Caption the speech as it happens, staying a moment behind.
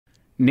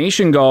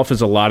Nation Golf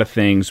is a lot of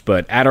things,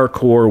 but at our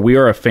core, we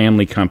are a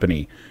family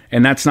company.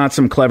 And that's not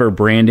some clever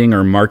branding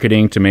or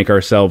marketing to make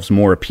ourselves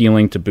more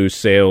appealing to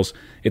boost sales.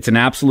 It's an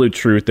absolute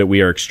truth that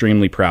we are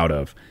extremely proud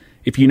of.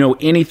 If you know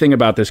anything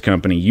about this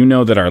company, you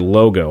know that our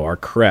logo, our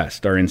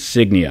crest, our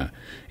insignia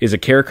is a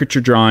caricature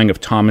drawing of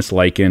Thomas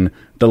Lycan,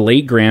 the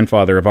late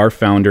grandfather of our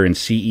founder and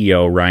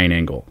CEO, Ryan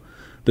Engle.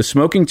 The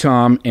Smoking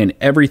Tom and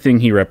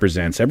everything he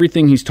represents,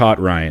 everything he's taught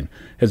Ryan,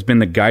 has been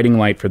the guiding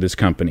light for this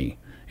company.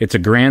 It's a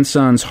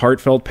grandson's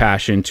heartfelt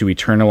passion to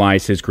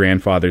eternalize his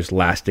grandfather's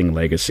lasting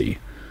legacy.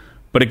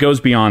 But it goes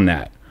beyond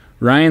that.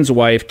 Ryan's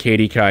wife,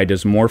 Katie Kai,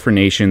 does more for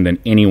Nation than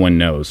anyone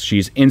knows.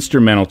 She's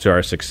instrumental to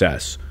our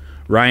success.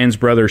 Ryan's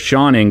brother,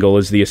 Sean Engle,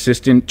 is the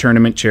assistant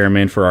tournament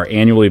chairman for our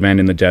annual event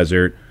in the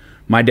desert.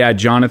 My dad,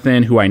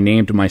 Jonathan, who I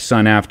named my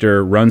son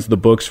after, runs the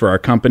books for our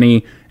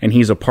company, and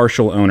he's a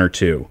partial owner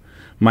too.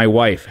 My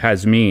wife,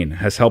 Hasmeen,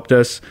 has helped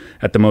us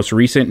at the most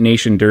recent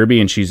Nation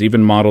Derby, and she's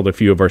even modeled a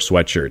few of our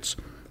sweatshirts.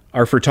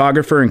 Our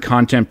photographer and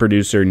content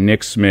producer,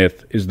 Nick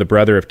Smith, is the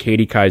brother of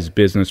Katie Kai's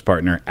business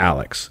partner,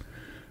 Alex.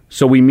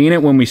 So we mean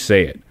it when we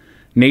say it.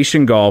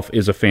 Nation Golf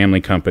is a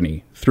family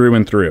company, through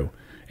and through.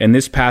 And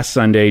this past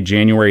Sunday,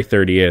 January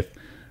 30th,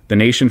 the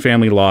Nation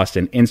family lost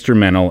an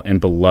instrumental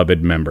and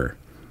beloved member.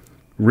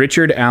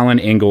 Richard Allen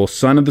Engle,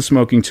 son of the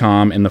Smoking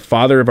Tom and the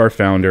father of our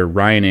founder,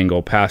 Ryan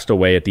Engle, passed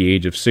away at the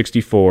age of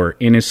 64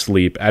 in his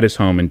sleep at his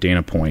home in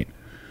Dana Point.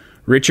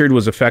 Richard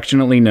was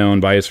affectionately known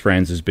by his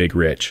friends as Big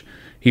Rich.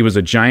 He was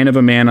a giant of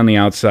a man on the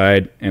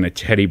outside and a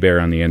teddy bear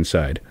on the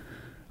inside.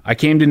 I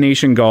came to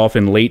Nation Golf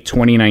in late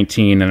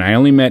 2019, and I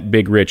only met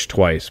Big Rich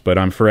twice, but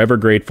I'm forever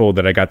grateful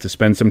that I got to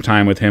spend some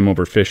time with him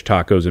over fish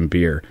tacos and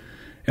beer.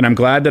 And I'm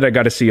glad that I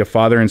got to see a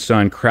father and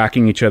son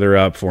cracking each other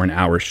up for an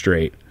hour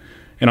straight.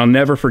 And I'll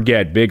never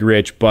forget Big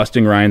Rich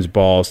busting Ryan's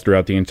balls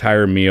throughout the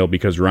entire meal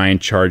because Ryan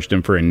charged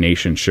him for a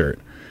Nation shirt.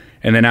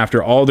 And then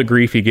after all the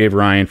grief he gave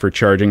Ryan for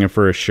charging him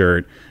for a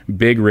shirt,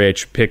 Big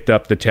Rich picked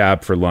up the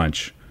tab for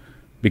lunch.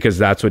 Because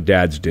that's what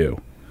dads do.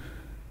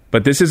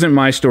 But this isn't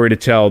my story to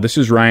tell. This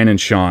is Ryan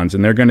and Sean's,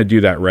 and they're going to do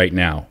that right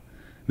now.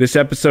 This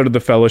episode of The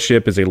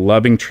Fellowship is a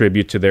loving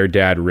tribute to their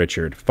dad,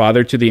 Richard,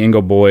 father to the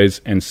Engle boys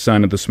and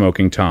son of the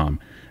Smoking Tom.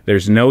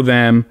 There's no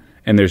them,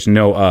 and there's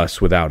no us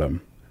without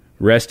him.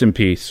 Rest in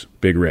peace,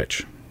 Big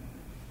Rich.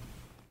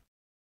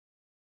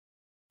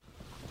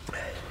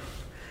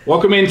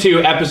 Welcome into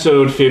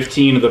episode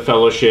 15 of The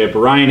Fellowship.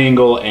 Ryan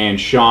Engle and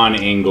Sean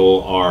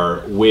Engle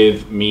are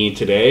with me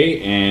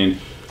today, and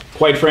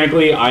quite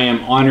frankly, I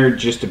am honored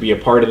just to be a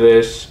part of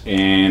this,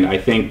 and I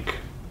think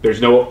there's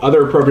no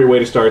other appropriate way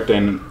to start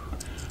than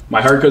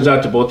my heart goes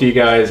out to both of you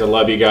guys. I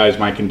love you guys.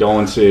 My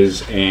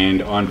condolences,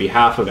 and on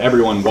behalf of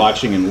everyone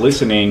watching and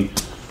listening,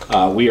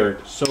 we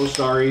are so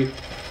sorry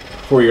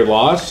for your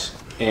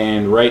loss.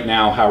 And right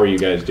now, how are you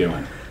guys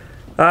doing?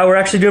 We're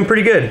actually doing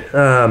pretty good.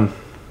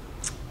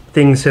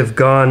 Things have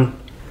gone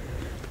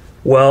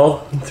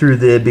well through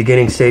the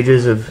beginning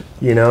stages of,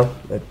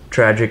 a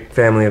tragic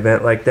family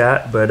event like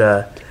that,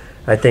 but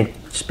I think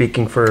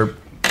speaking for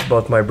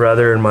both my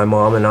brother and my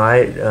mom and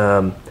I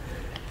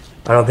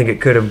don't think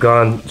it could have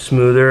gone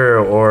smoother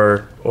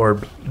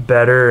or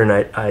better, and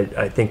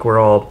I think we're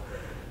all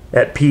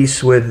at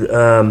peace with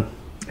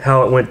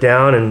how it went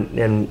down,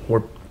 and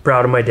we're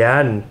proud of my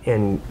dad,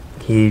 and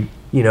he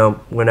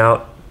went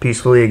out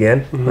peacefully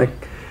again. Mm-hmm.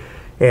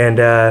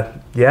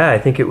 I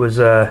think it was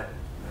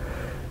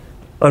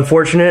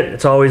unfortunate.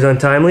 It's always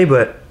untimely,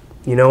 but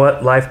you know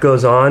what? Life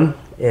goes on.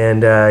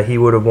 And he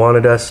would have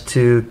wanted us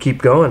to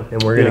keep going,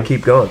 and we're going to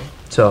keep going.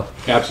 So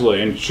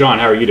absolutely. And Sean,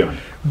 how are you doing?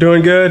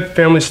 Doing good.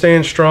 Family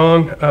staying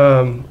strong.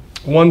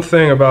 One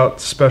thing about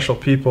special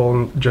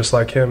people, just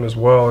like him as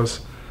well,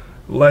 is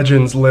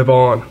legends live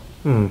on.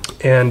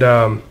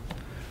 And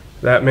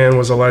that man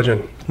was a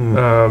legend.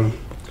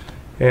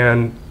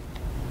 And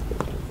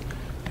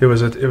it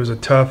was a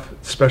tough,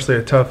 especially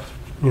a tough,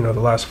 the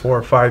last 4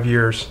 or 5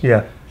 years.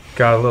 Yeah,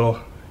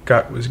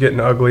 was getting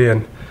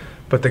ugly,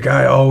 but the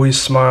guy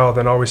always smiled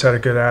and always had a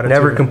good attitude.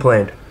 Never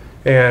complained.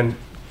 And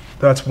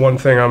that's one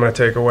thing I'm going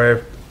to take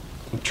away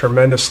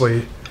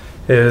tremendously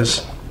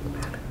is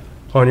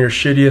on your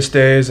shittiest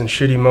days and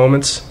shitty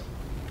moments,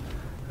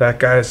 that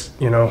guy's,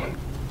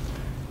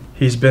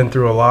 he's been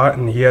through a lot,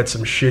 and he had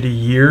some shitty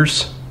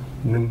years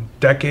and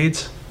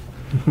decades.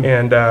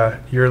 And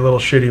your little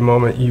shitty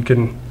moment, you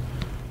can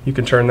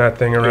turn that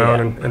thing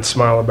around and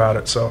smile about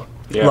it. So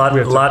a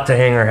lot to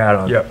hang our hat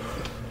on. Yep.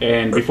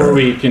 And before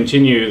we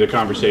continue the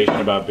conversation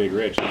about Big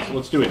Rich,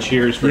 let's do a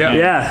cheers for him.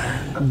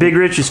 Yeah, Big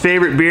Rich's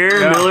favorite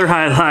beer, Miller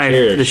High Life,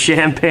 cheers. The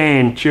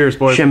champagne. Cheers,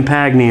 boys.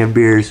 Champagne of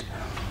beers.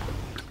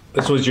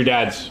 This was your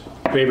dad's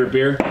favorite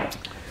beer?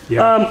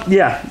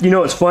 Yeah.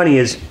 What's funny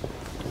is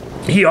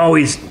he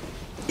always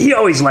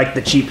liked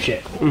the cheap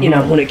shit.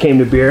 Mm-hmm. When it came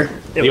to beer,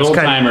 the old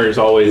timers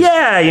always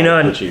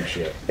the cheap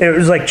shit. It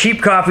was like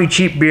cheap coffee,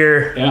 cheap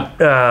beer.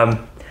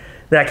 Yeah.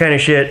 That kind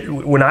of shit.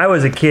 When I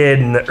was a kid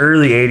in the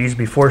early 80s,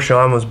 before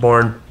Sean was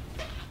born,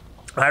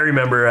 I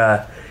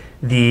remember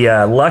the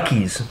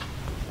Lucky's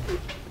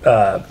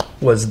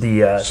was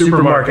the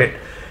supermarket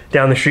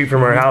down the street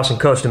from our house in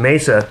Costa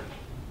Mesa,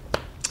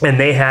 and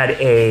they had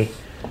a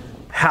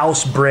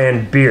house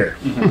brand beer,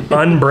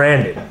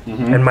 unbranded,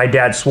 and my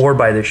dad swore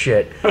by this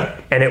shit,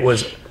 and it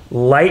was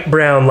light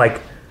brown,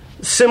 like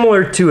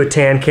similar to a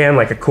tan can,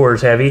 like a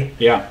Coors Heavy.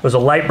 Yeah. It was a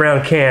light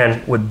brown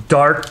can with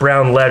dark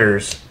brown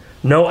letters,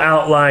 no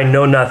outline,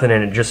 no nothing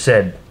in it, just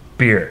said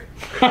beer.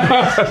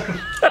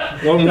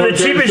 The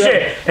cheapest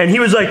shit. And he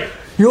was like,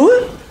 you know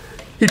what?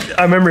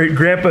 I remember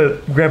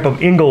Grandpa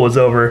Engle was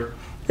over,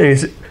 and he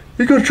said,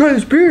 "You're gonna try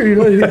this beer," you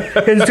know.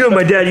 And he's doing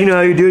my dad. You know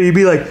how you do it. He'd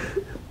be like,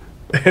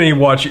 and he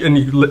watch you, and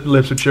he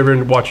lips would shiver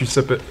and watch you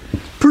sip it.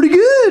 "Pretty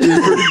good,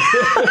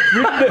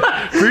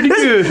 Pretty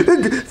good.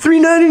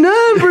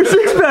 $3.99 for a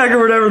 6-pack or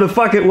whatever the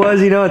fuck it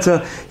was, you know." And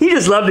so he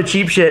just loved the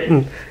cheap shit,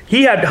 and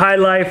he had High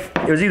Life.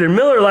 It was either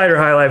Miller Lite or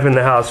High Life in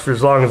the house for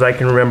as long as I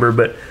can remember.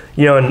 But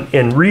you know,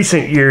 in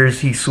recent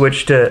years, he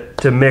switched to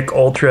Mick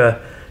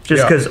Ultra.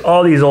 Just because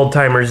all these old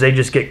timers, they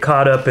just get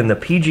caught up in the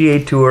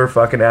PGA Tour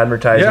fucking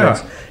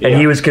advertisements, and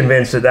he was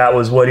convinced that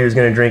was what he was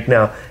going to drink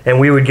now, and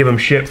we would give him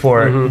shit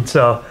for it. And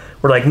so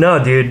we're like,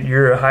 "No, dude,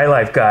 you're a High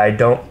Life guy.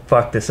 Don't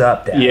fuck this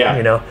up, Dad."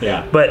 You know.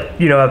 But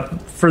you know,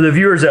 for the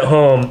viewers at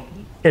home,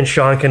 and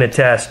Sean can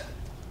attest,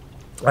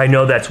 I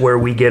know that's where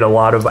we get a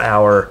lot of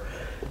our,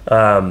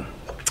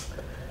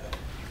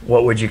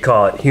 what would you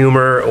call it,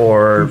 humor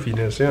or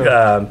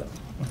goofiness,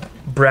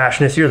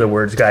 brashness. You're the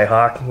words guy,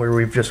 Hawk, where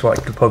we've just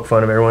wanted to poke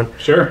fun of everyone.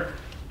 Sure.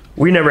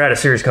 We never had a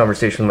serious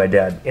conversation with my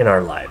dad in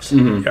our lives.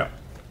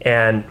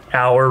 And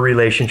our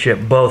relationship,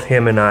 both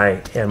him and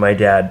I and my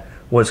dad,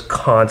 was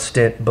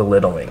constant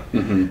belittling.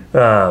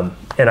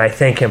 And I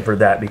thank him for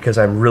that because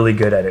I'm really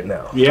good at it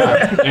now.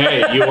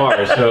 Hey, you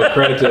are. So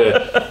credit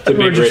to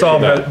we're Big just Rich all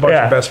for a that. bunch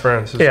of best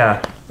friends.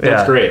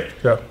 That's great.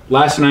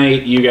 Last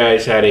night, you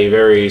guys had a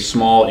very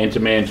small,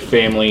 intimate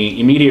family,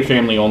 immediate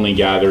family only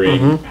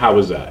gathering. How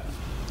was that?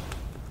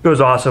 It was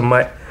awesome.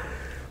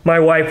 My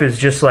wife is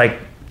just like,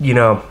 you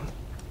know,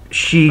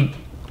 she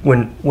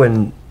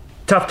when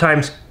tough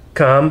times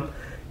come,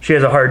 she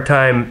has a hard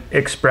time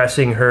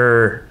expressing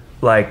her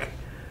like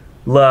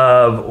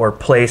love or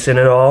place in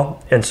it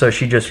all, and so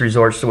she just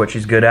resorts to what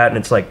she's good at, and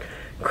it's like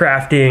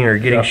crafting or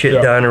getting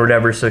shit done or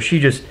whatever. So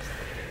she just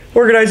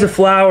organized the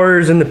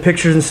flowers and the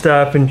pictures and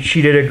stuff, and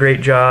she did a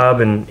great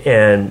job.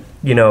 And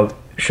you know,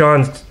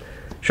 Sean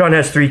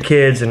has 3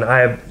 kids, and I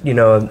have, you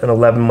know, an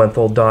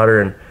 11-month-old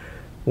daughter, and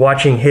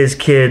watching his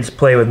kids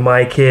play with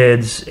my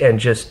kids and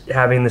just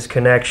having this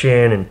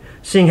connection and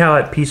seeing how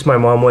at peace my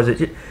mom was,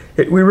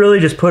 we really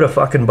just put a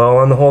fucking bow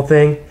on the whole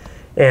thing.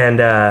 And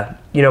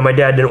you know, my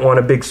dad didn't want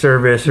a big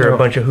service or a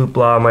bunch of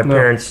hoopla. My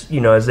parents, you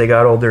know, as they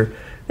got older,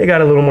 they got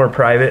a little more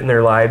private in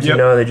their lives. You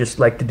know, they just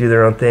like to do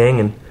their own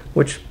thing, and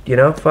which, you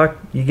know, fuck,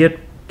 you get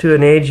to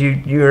an age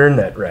you earn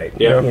that right.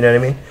 You know what I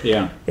mean?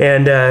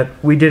 And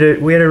we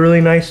had a really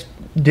nice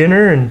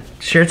dinner and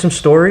shared some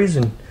stories,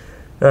 and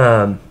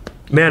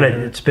man,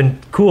 it's been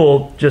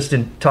cool just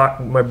in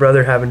my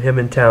brother, having him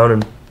in town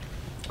and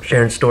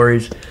sharing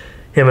stories.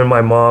 Him and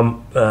my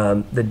mom,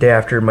 the day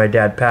after my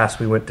dad passed,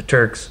 we went to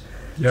Turk's,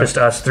 just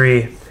us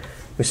 3.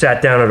 We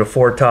sat down at a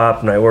 4-top,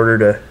 and I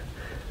ordered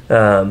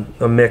a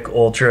Mick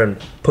Ultra and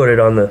put it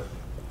on the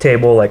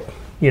table, like,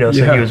 you know,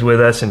 so he was with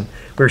us, and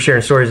we were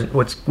sharing stories.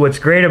 What's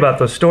great about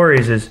those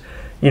stories is,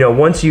 you know,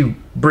 once you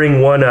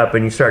bring one up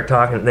and you start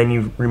talking, then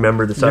you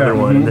remember this other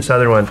one and this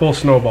other one. Full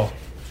snowball.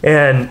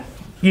 And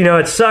you know,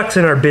 it sucks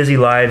in our busy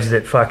lives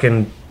that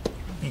fucking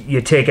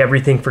you take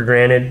everything for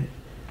granted.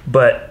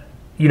 But,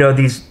 you know,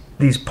 these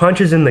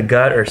punches in the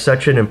gut are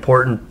such an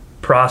important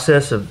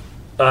process of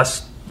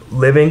us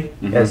living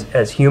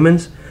as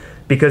humans,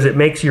 because it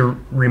makes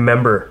you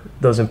remember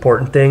those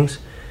important things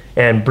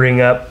and bring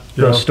up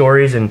those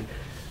stories. And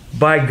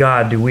by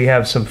God, do we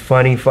have some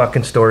funny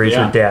fucking stories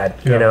with Dad,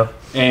 you know?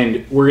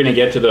 And we're going to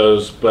get to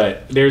those,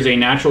 but there's a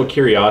natural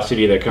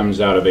curiosity that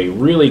comes out of a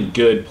really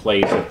good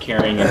place of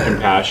caring and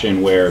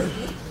compassion, where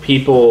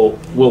people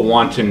will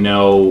want to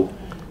know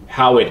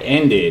how it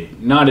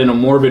ended, not in a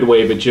morbid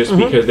way, but just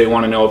because they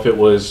want to know if it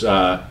was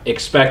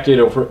expected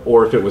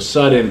or if it was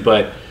sudden.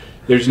 But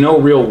there's no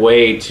real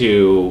way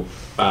to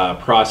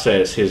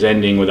process his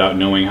ending without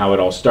knowing how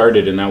it all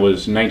started, and that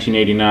was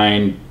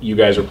 1989. You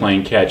guys were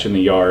playing catch in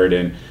the yard,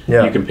 and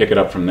you can pick it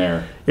up from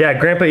there. Yeah,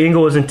 Grandpa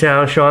Engle was in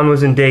town. Sean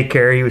was in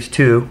daycare. He was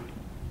 2.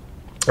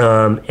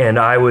 And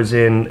I was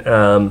in,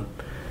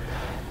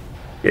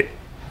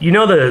 you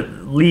know, the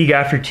league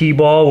after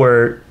T-ball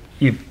where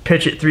you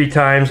pitch it 3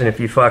 times, and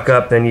if you fuck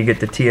up, then you get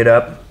to tee it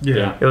up.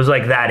 It was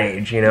like that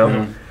age, you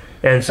know?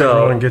 And so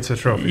everyone gets a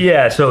trophy.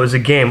 Yeah, so it was a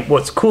game.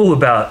 What's cool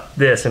about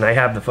this, and I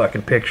have the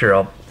fucking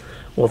picture,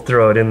 we'll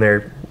throw it in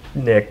there,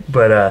 Nick,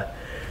 but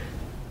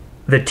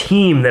the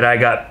team that I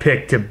got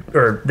picked to,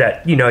 or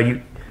that, you know,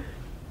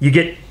 you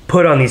get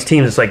put on these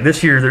teams, it's like,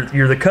 this year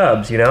you're the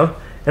Cubs, you know?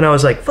 And I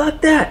was like,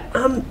 fuck that,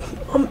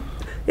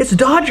 it's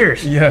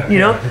Dodgers, you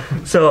know?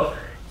 So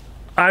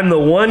I'm the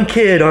one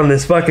kid on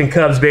this fucking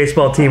Cubs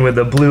baseball team with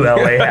the blue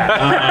LA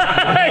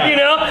hat, you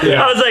know?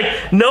 I was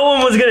like, no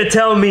one was going to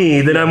tell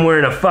me that I'm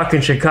wearing a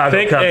fucking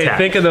Chicago Cubs hat.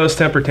 Think of those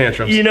temper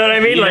tantrums. You know what I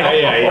mean?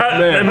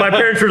 And my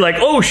parents were like,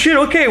 oh shit,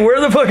 okay, where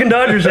are the fucking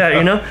Dodgers at,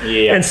 you know?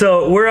 Yeah. And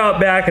so we're out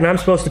back, and I'm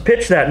supposed to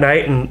pitch that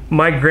night, and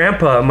my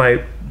grandpa,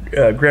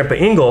 Grandpa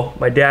Engle,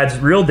 my dad's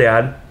real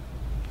dad,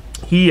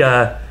 he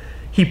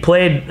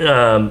played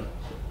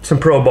some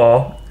pro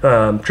ball,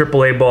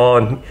 AAA ball,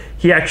 and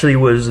he actually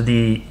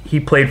he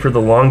played for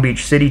the Long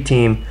Beach City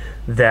team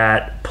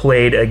that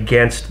played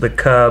against the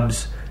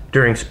Cubs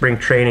during spring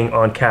training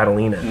on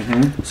Catalina.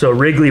 Mm-hmm. So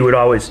Wrigley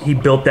he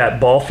built that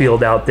ball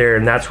field out there,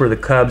 and that's where the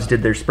Cubs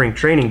did their spring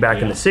training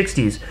back in the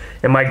 60s,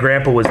 and my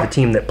grandpa was the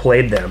team that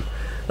played them.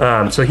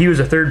 So he was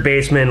a third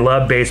baseman,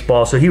 loved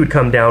baseball, so he would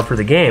come down for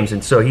the games,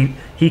 and so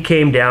he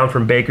came down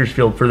from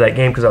Bakersfield for that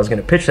game because I was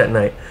going to pitch that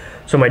night.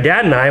 So my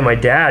dad,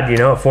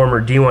 a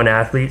former D1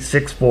 athlete,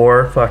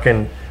 6'4",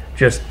 fucking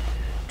just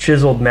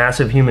chiseled,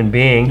 massive human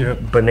being,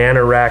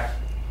 banana rack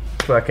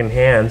fucking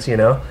hands, you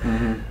know.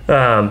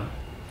 Mm-hmm.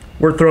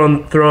 We're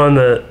throwing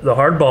the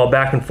hard ball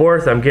back and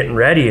forth. I'm getting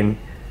ready, and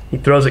he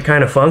throws it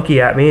kind of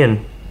funky at me,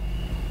 and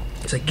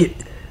he's like,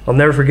 I'll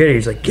never forget it.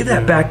 He's like, give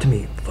that back to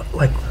me.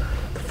 Like,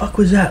 the fuck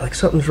was that? Like,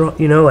 something's wrong,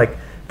 you know, like,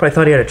 probably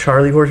thought he had a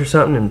Charlie horse or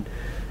something, and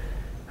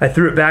I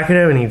threw it back at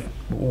him, and he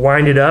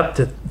winded up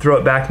to throw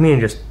it back to me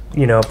and just,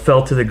 you know,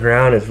 fell to the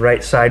ground. His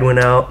right side went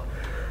out.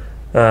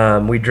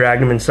 We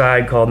dragged him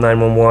inside, called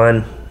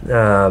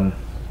 911,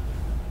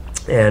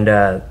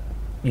 and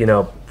you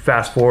know,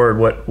 fast forward,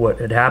 what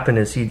had happened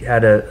is he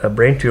had a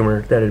brain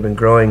tumor that had been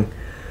growing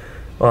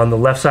on the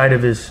left side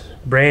of his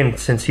brain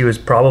since he was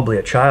probably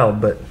a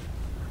child, but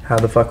how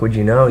the fuck would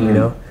you know, you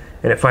know?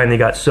 And it finally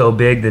got so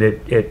big that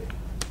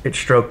it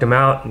stroked him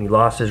out, and he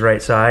lost his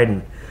right side,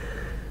 and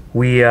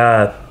we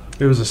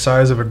it was the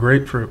size of a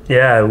grapefruit.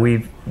 Yeah,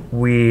 we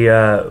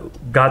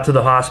got to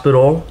the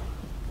hospital,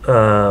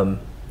 and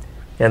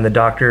the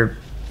doctor,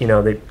 you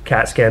know, they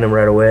CAT scanned him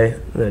right away.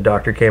 The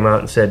doctor came out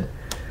and said,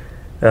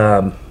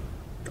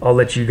 I'll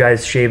let you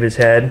guys shave his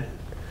head,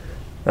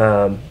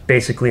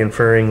 basically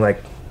inferring,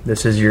 like,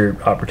 this is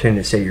your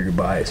opportunity to say your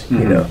goodbyes, you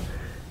know.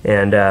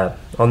 And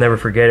I'll never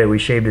forget it. We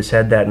shaved his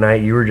head that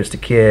night. You were just a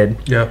kid.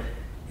 Yeah.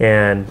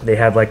 And they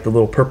had, like, the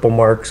little purple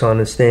marks on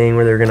his thing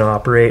where they were going to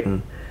operate,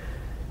 and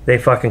they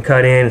fucking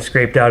cut in and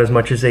scraped out as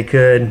much as they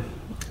could.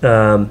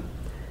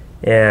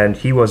 And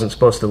he wasn't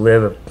supposed to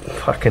live a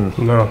fucking...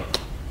 No.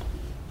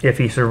 If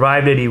he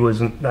survived it, he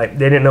wasn't... Like,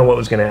 they didn't know what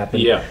was going to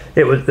happen. Yeah.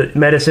 It was... The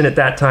medicine at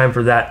that time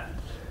for that,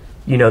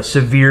 you know,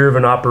 severe of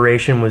an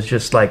operation was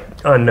just, like,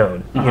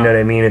 unknown. You know what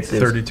I mean? It's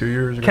 32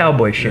 years ago.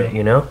 Cowboy shit,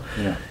 you know?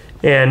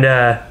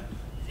 Yeah.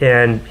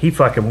 And he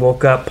fucking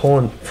woke up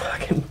pulling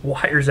fucking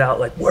wires out,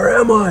 like, where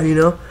am I, you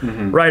know?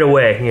 Right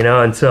away, you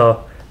know? And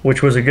so...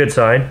 Which was a good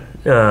sign.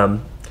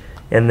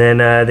 And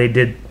then they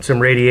did some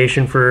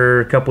radiation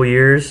for a couple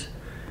years,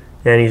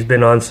 and he's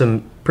been on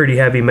some pretty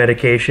heavy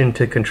medication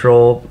to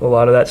control a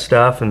lot of that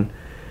stuff. And,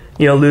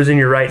 you know, losing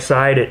your right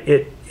side,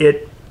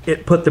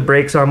 it put the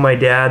brakes on my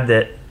dad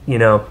that, you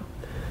know,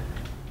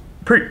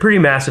 pretty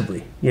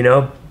massively, you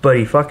know, but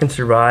he fucking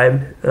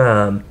survived.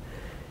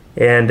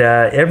 And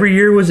every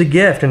year was a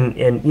gift.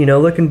 And, you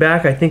know, looking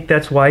back, I think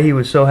that's why he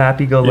was so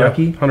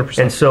happy-go-lucky 100%.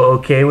 and so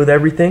okay with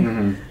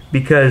everything,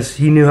 because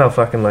he knew how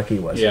fucking lucky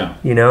he was. Yeah.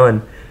 You know,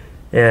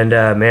 and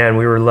man,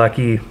 we were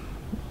lucky.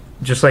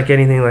 Just like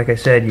anything, like I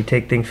said, you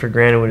take things for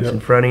granted when it's in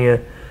front of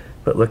you.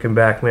 But looking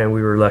back, man,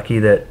 we were lucky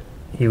that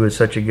he was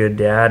such a good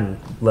dad and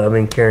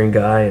loving, caring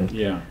guy,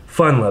 and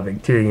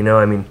fun-loving too. You know,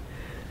 I mean,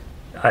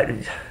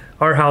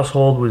 our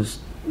household was,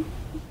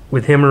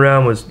 with him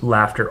around, was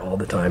laughter all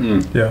the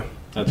time. Yeah,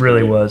 That's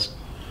really great. was.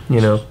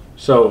 You know.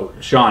 So,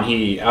 Sean,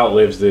 he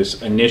outlives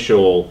this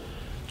initial,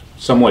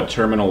 somewhat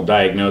terminal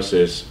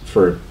diagnosis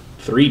for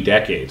 3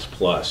 decades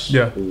plus.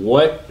 Yeah.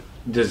 What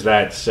does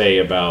that say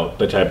about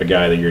the type of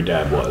guy that your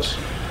dad was?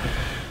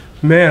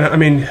 Man, I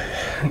mean,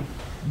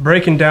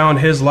 breaking down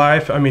his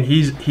life, I mean,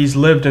 he's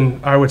lived in,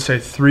 I would say,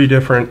 3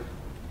 different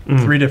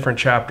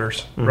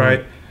chapters,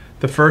 right?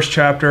 The first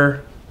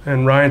chapter,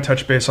 and Ryan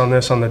touched base on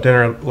this on the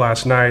dinner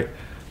last night.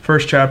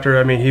 First chapter,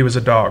 I mean, he was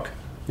a dog,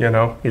 you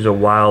know. He's a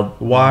wild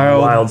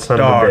son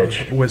dog of a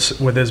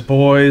bitch. with his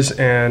boys,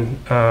 and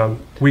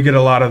we get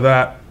a lot of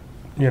that,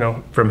 you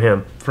know, from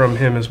him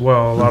as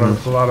well. A lot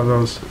of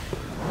those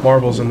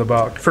marbles in the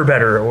box, for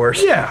better or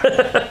worse. Yeah.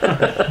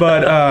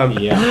 But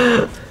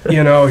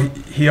you know,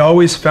 he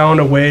always found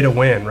a way to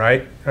win,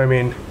 right? I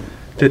mean,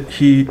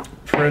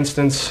 for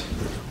instance,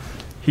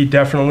 he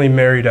definitely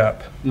married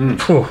up.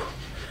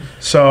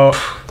 So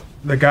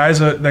the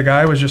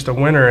guy was just a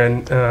winner,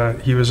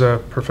 and he was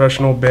a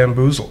professional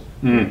bamboozle.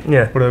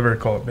 Yeah, whatever you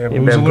call it,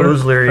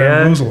 bamboozler.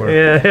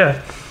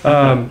 Yeah.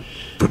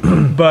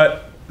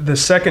 But the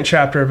second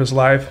chapter of his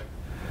life,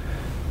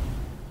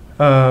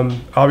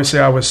 obviously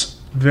I was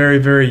very,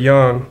 very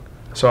young,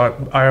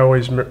 so I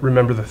always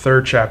remember the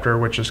third chapter,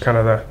 which is kind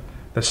of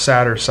the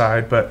sadder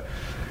side. But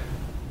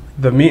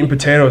the meat and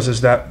potatoes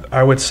is that,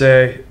 I would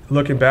say,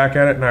 looking back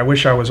at it, and I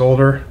wish I was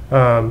older,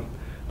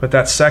 but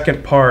that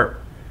second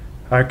part,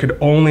 I could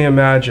only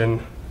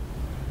imagine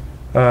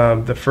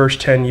the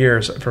first 10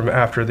 years from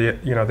after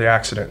the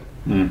accident,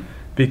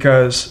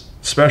 because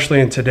especially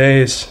in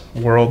today's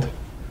world,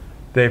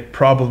 they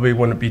probably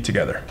wouldn't be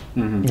together,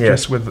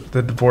 just with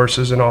the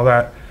divorces and all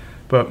that.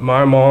 But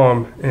my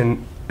mom,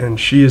 and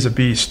she is a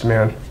beast,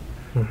 man.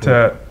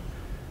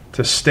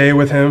 To stay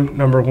with him,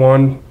 number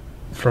one,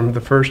 from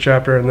the first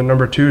chapter, and then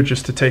number two,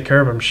 just to take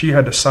care of him. She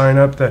had to sign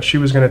up that she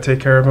was going to take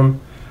care of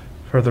him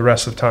for the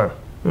rest of the time.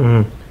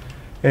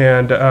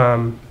 And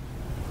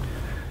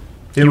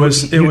it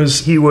was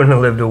he wouldn't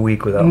have lived a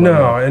week without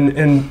no,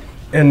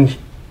 and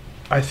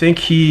I think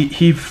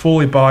he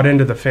fully bought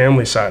into the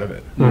family side of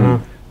it,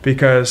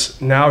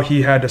 because now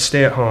he had to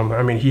stay at home.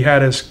 I mean, he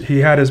had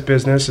his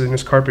business and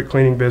his carpet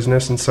cleaning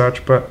business and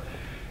such, but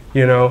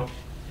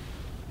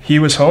he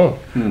was home.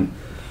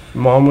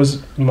 Mom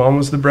was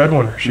the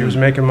breadwinner. She was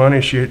making money.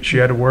 She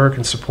had to work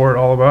and support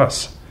all of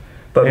us.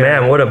 But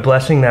man, what a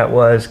blessing that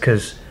was,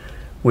 because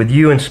with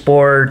you in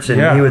sports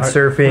and you with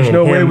surfing, there's and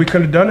no way him, we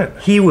could have done it.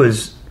 He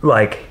was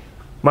like,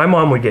 my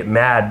mom would get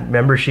mad.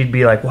 Remember, she'd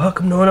be like, "Well, how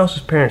come no one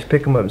else's parents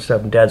pick him up and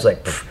stuff?" And Dad's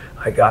like,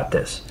 "I got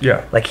this."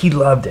 Yeah, like he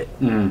loved it,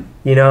 and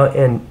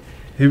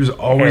he was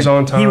always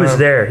on time. He was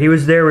there. He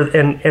was there with,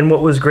 and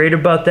what was great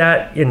about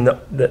that, in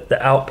the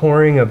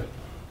outpouring of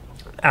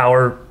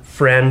our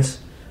friends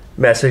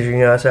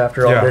messaging us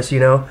after all this,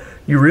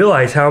 you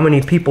realize how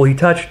many people he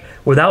touched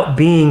without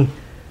being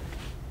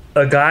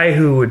a guy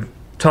who would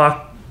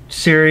talk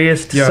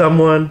serious to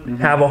someone,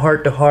 have a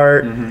heart to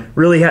heart,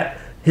 really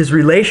his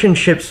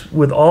relationships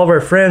with all of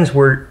our friends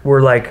were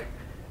like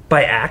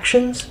by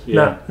actions,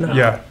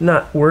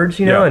 not words,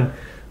 and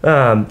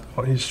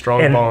he's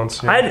strong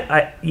bonds.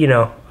 I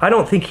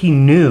don't think he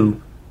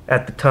knew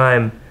at the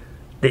time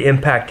the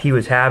impact he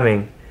was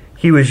having.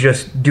 He was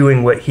just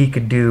doing what he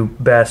could do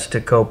best to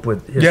cope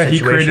with his situation. He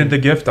created the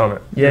gift on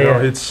it.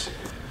 It's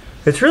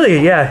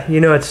really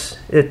it's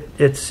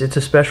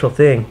a special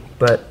thing.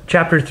 But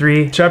chapter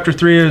 3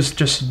 is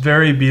just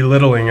very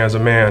belittling as a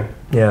man.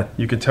 Yeah,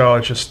 you could tell.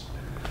 It's just,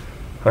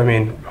 I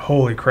mean,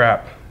 holy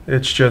crap!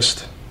 It's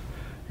just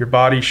your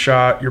body's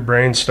shot, your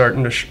brain's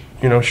starting to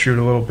shoot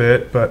a little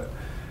bit, but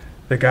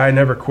the guy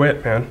never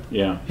quit, man.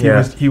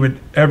 He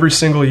would every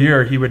single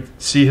year he would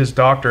see his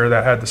doctor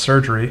that had the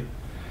surgery.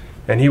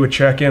 And he would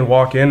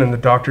walk in, and the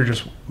doctor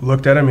just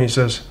looked at him. And he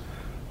says,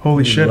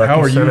 "Holy shit, how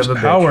are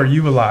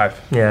you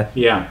alive?"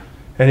 Yeah.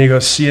 And he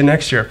goes, "See you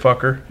next year,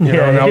 fucker." And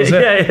that was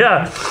it.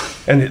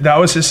 And that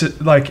was his,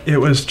 it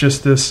was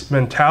just this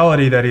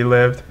mentality that he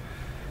lived.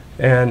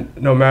 And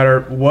no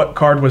matter what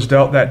card was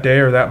dealt that day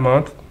or that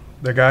month,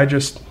 the guy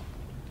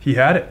he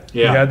had it. He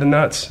had the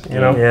nuts,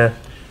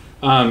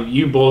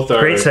 You both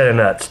are great set of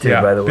nuts too,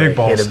 by the way. Big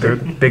balls,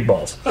 dude. Big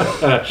balls.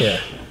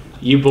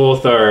 You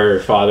both are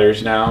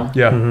fathers now.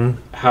 Yeah.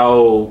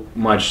 How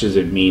much does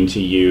it mean to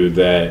you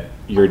that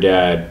your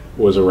dad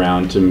was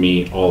around to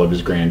meet all of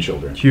his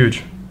grandchildren?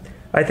 Huge.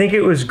 I think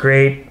it was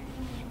great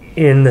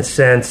in the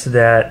sense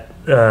that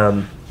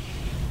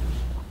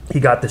he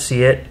got to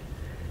see it.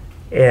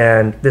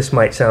 And this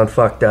might sound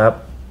fucked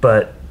up,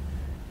 but,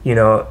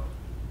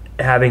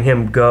 having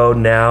him go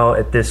now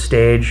at this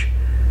stage,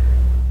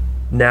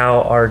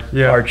 now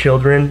our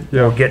children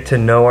will get to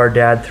know our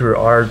dad through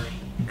our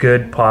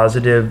good,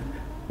 positive,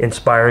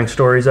 inspiring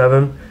stories of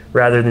him,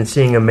 rather than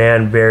seeing a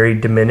man very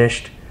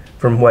diminished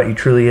from what he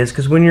truly is.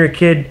 Because when you're a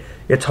kid,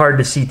 it's hard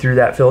to see through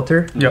that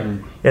filter.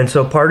 And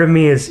so part of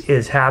me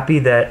is happy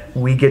that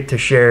we get to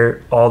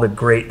share all the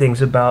great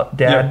things about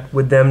Dad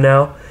with them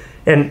now.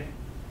 And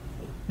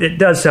it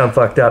does sound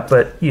fucked up,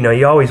 but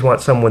you always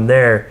want someone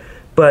there.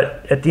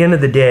 But at the end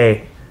of the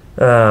day,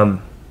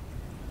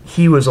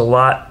 he was a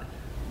lot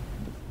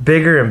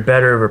bigger and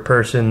better of a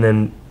person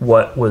than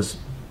what was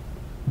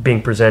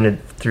being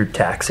presented through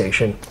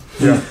taxation.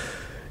 You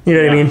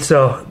know what I mean?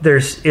 So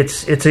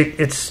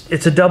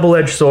it's a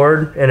double-edged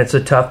sword, and it's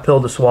a tough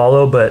pill to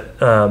swallow, but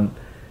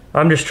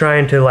I'm just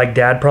trying to, like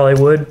Dad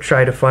probably would,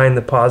 try to find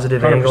the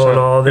positive 100%. Angle in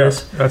all of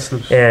this. That's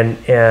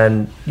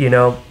and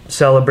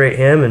celebrate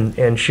him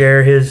and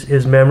share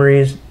his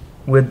memories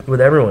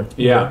with everyone.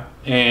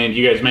 And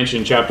you guys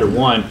mentioned chapter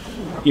 1.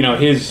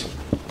 His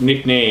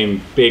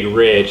nickname Big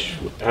Rich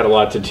had a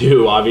lot to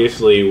do,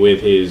 obviously,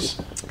 with his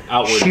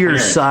outward sheer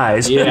appearance.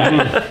 Size.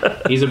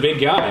 He's a big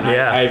guy, and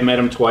I've met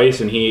him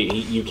twice, and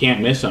you can't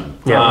miss him.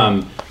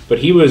 But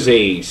he was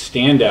a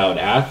standout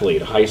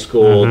athlete, high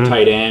school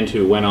tight end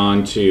who went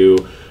on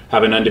to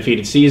have an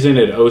undefeated season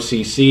at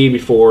OCC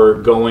before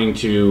going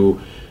to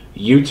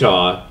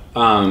Utah.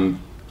 The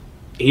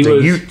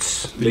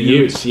Utes,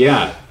 he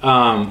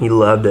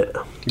loved it.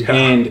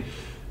 And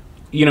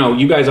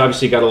you guys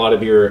obviously got a lot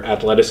of your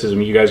athleticism.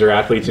 You guys are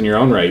athletes in your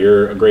own right.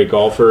 You're a great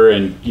golfer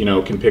and,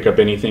 can pick up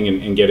anything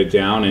and get it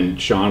down.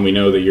 And Sean, we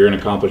know that you're an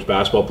accomplished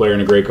basketball player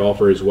and a great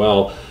golfer as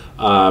well.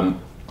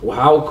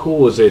 How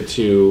cool is it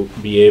to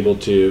be able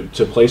to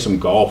play some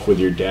golf with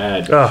your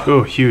dad?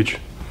 Oh, huge.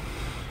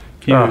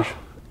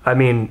 I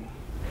mean,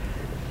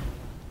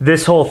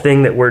 this whole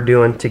thing that we're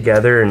doing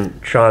together, and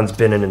Sean's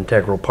been an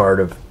integral part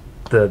of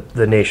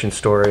the Nation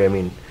story. I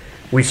mean,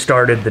 we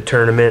started the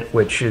tournament,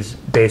 which is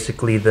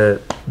basically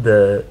the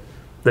the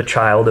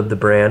child of the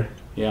brand.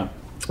 Yeah.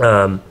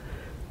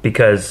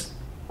 Because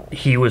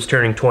he was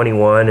turning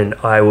 21 and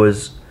I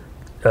was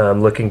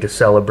looking to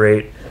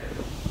celebrate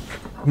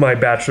my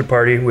bachelor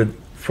party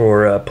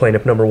for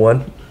plaintiff number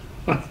 1.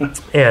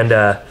 and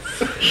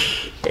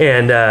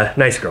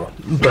nice girl.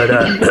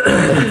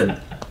 But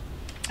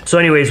so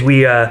anyways,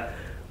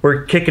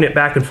 we're kicking it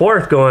back and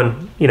forth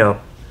going,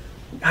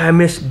 I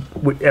miss,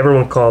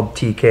 everyone called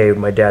TK,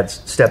 my dad's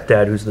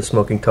stepdad, who's the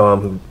Smoking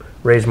Tom, who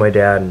raised my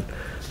dad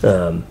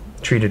and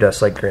treated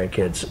us like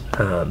grandkids.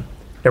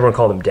 Everyone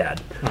called him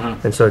Dad.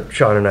 And so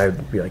Sean and I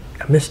would be like,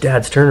 I miss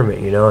Dad's tournament,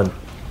 and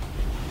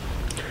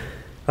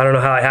I don't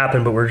know how it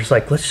happened, but we're just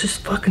like, let's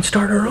just fucking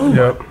start our own,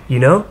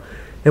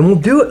 and we'll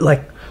do it.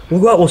 Like, we'll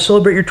go out, we'll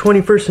celebrate your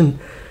 21st. And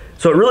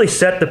so it really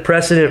set the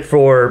precedent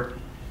for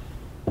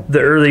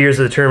the early years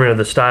of the tournament of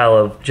the style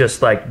of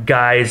just like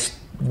guys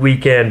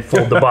weekend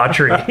full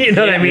debauchery. You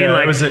know what I mean? Yeah,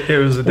 like it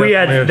was we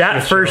had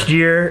that first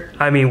year.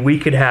 I mean, we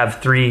could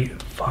have 3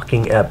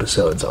 fucking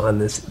episodes on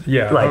this.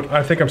 Yeah, like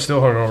I think I'm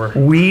still hungover.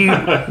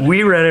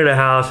 We rented a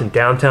house in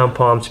downtown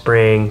Palm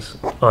Springs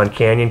on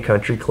Canyon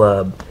Country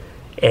Club,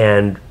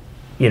 and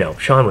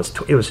Sean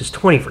it was his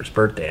 21st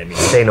birthday. I mean,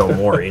 say no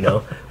more.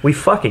 We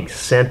fucking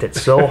sent it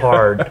so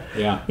hard.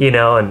 Yeah.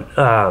 And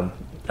I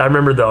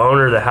remember the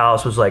owner of the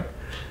house was like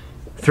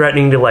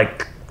threatening to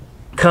like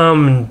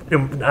come,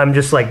 and I'm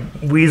just like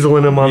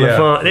weaseling him on the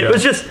phone.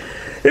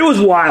 It was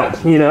wild.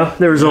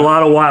 There was a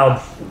lot of wild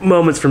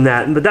moments from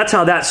that, but that's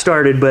how that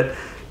started. But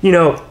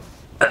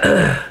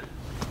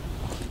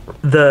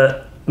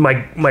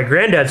my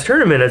granddad's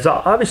tournament is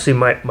obviously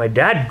my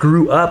dad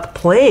grew up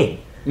playing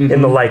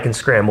in the Lycan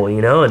Scramble,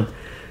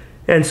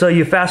 and so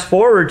you fast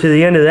forward to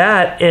the end of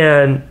that,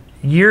 and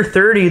year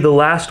 30, the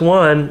last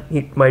one,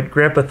 my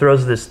grandpa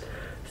throws this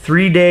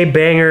 3-day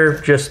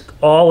banger, just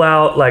all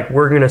out, like,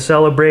 we're gonna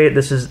celebrate.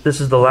 This is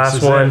the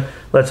last one.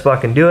 Let's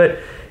fucking do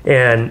it.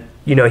 And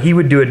he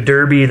would do a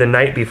derby the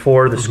night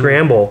before the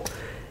scramble.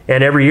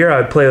 And every year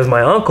I would play with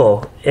my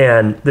uncle,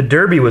 and the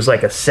derby was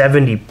like a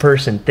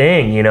 70-person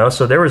thing,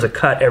 so there was a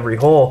cut every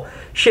hole.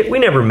 Shit, we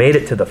never made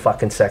it to the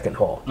fucking second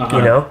hole,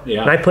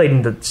 Yeah. And I played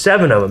in the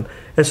 7 of them.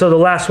 And so the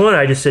last one,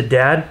 I just said,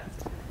 Dad,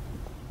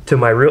 to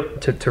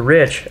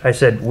Rich, I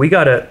said, we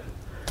gotta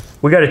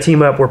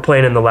team up. We're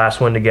playing in the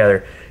last one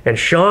together. And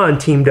Sean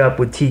teamed up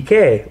with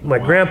TK, my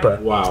grandpa.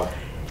 Wow.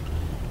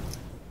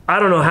 I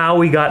don't know how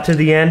we got to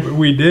the end.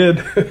 We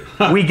did.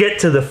 We get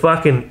to the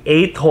fucking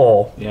 8th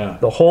hole, Yeah.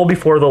 the hole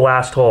before the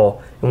last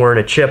hole, and we're in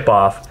a chip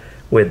off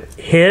with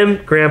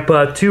him,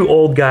 Grandpa, 2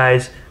 old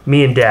guys,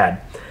 me and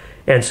Dad.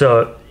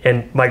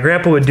 And my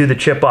grandpa would do the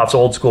chip offs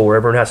old school, where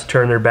everyone has to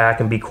turn their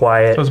back and be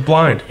quiet. So it's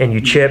blind. And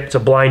you chip. It's a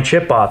blind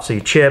chip off. So you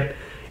chip,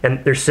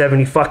 and there's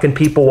 70 fucking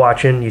people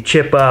watching. You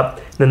chip up,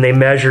 and then they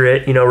measure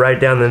it, right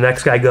down. And the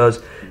next guy goes.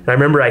 And I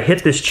remember I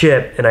hit this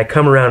chip, and I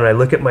come around and I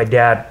look at my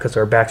dad because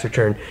our backs are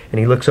turned, and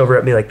he looks over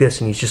at me like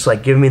this, and he's just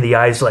like giving me the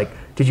eyes, like,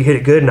 "Did you hit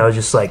it good?" And I was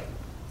just like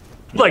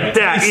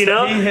that, He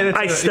hit it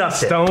I to-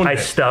 stuffed he it. stoned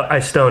I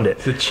stoned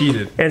it. It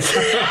cheated. And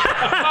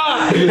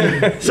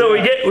so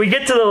we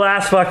get to the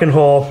last fucking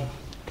hole,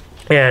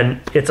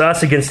 and it's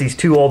us against these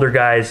 2 older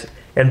guys.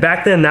 And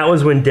back then, that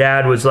was when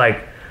Dad was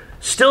like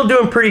still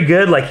doing pretty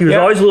good. Like, he was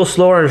always a little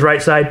slower on his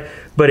right side,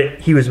 but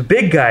he was a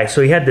big guy,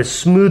 so he had this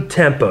smooth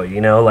tempo,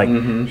 like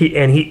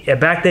he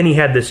back then he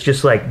had this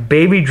just like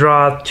baby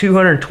draw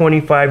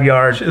 225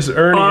 yards Just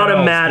Ernie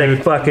automatic Els,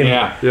 dude. fucking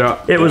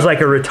It was like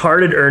a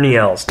retarded Ernie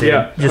Els, dude.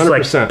 Yeah, just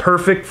 100%. like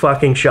perfect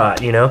fucking shot,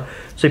 So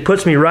he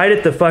puts me right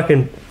at the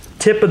fucking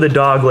tip of the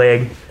dog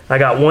leg. I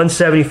got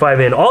 175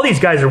 in. All these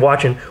guys are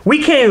watching.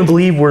 We can't even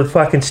believe we're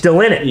fucking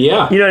still in it.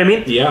 Yeah. You know what I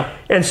mean? Yeah.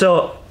 And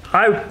so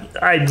I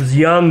was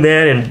young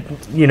then,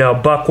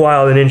 and buck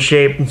wild and in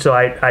shape, and so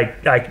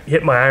I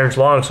hit my irons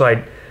long. So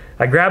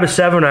I grab a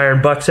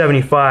 7-iron, buck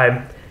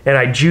 75, and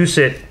I juice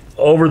it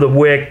over the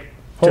wick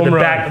to Home the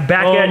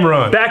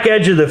run. back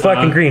edge of the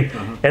fucking green.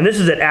 And this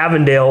is at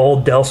Avondale,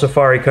 old Del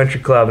Safari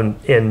Country Club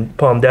in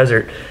Palm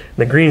Desert. And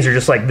the greens are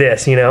just like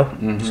this,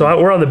 So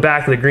we're on the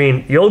back of the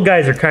green. The old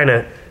guys are kind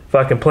of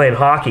fucking playing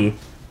hockey.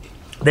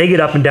 They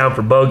get up and down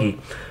for bogey.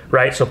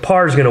 Right, so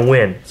par's gonna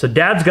win. So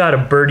Dad's got a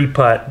birdie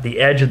putt,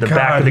 the edge of the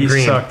back of the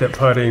green. He sucked at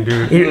putting,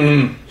 dude.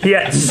 He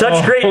had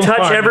such great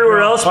touch everywhere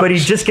else, but he'd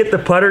just get the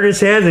putter in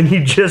his hands and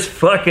he'd just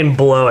fucking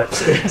blow it.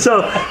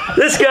 So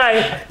this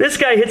guy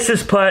hits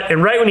this putt,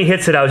 and right when he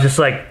hits it, I was just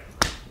like,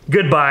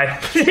 goodbye.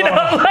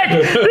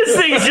 This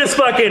thing's just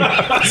fucking,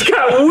 it's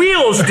got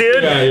wheels,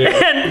 dude.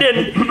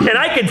 And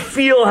I could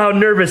feel how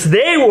nervous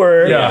they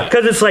were,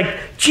 because it's like,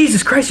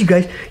 Jesus Christ, you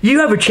guys, you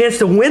have a chance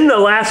to win the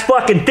last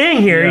fucking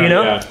thing here,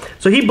 Yeah.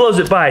 So he blows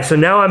it by. So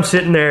now I'm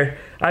sitting there,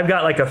 I've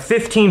got like a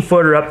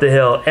 15-footer up the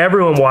hill,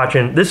 everyone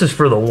watching, this is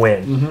for the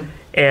win.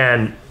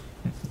 And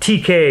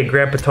TK,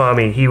 Grandpa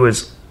Tommy, he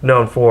was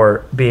known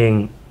for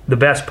being the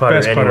best putter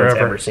anyone's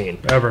ever seen.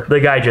 Ever.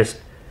 The guy just,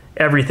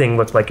 everything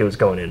looked like it was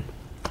going in.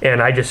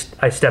 And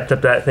I stepped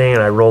up that thing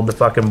and I rolled the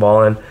fucking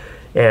ball in.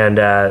 And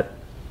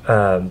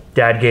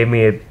Dad gave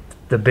me a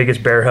the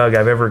biggest bear hug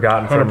I've ever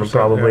gotten from him, 100%,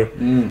 probably.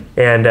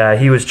 And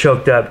he was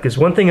choked up because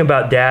one thing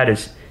about Dad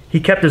is he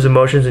kept his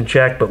emotions in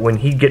check, but when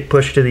he'd get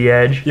pushed to the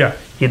edge,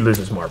 he'd lose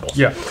his marbles.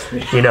 Yeah.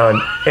 You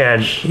know,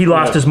 and he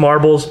lost his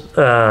marbles,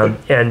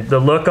 and the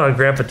look on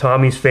Grandpa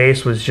Tommy's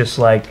face was just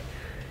like...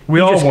 We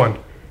all won.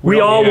 We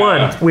all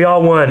won. We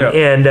all won. Yeah.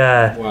 And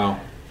Wow.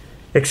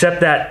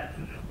 except that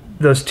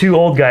those two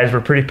old guys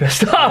were pretty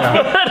pissed off.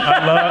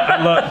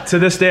 I love to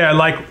this day. I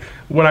like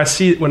when I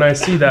see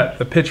that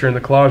the picture and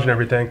the collage and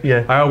everything.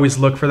 Yeah. I always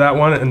look for that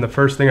one, and the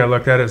first thing I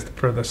look at is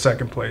for the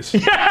second place.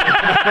 And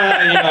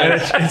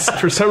it's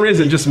for some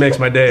reason it just makes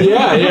my day.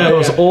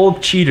 Those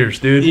old cheaters,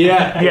 dude.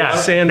 Yeah,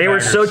 Sandbaggers. they were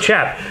so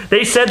chapped.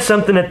 They said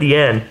something at the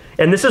end,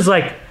 and this is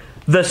like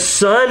the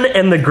son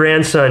and the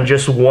grandson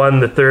just won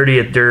the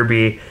 30th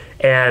Derby,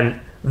 and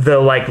the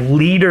like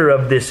leader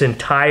of this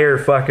entire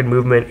fucking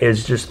movement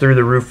is just through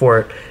the roof for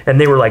it.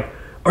 And they were like,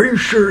 "Are you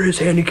sure his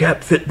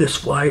handicap fit this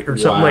flight?" or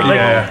something like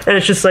that. And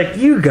it's just like,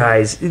 you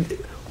guys, you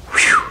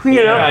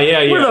know,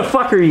 where the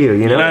fuck are you?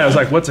 You know, And I was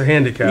like, "What's a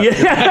handicap?"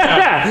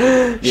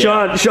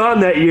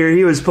 Sean that year,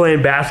 he was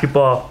playing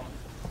basketball.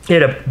 He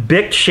had a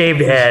big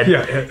shaved head.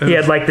 He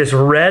had like this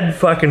red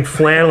fucking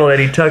flannel that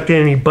he tucked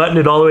in and he buttoned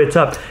it all the way to the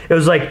top. It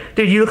was like,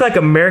 dude, you look like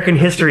American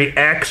History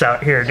X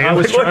out here, dude. I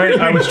was trying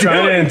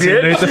to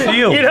intimidate the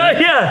field. You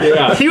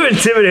know, you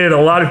intimidated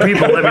a lot of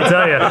people, let me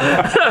tell you.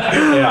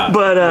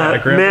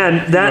 But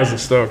man, that wasn't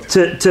stoked.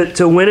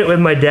 To win it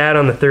with my dad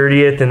on the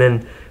 30th, and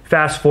then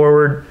fast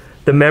forward,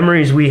 the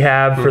memories we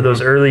have for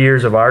those early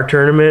years of our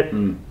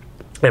tournament,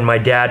 and my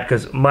dad,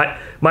 because my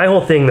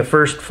whole thing, the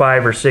first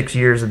 5 or 6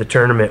 years of the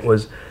tournament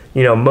was,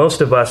 you know,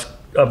 most of us,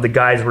 of the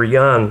guys were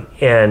young,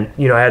 and,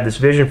 you know, I had this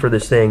vision for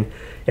this thing,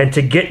 and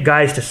to get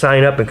guys to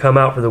sign up and come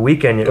out for the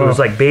weekend, it was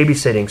like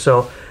babysitting.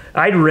 So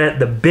I'd rent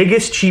the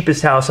biggest,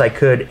 cheapest house I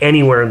could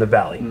anywhere in the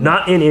valley.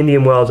 Not in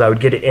Indian Wells, I would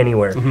get it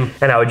anywhere.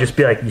 And I would just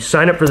be like, you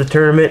sign up for the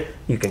tournament,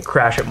 you can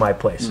crash at my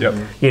place.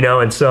 You know,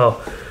 and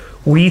so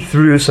we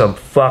threw some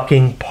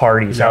fucking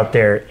parties out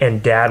there,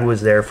 and Dad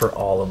was there for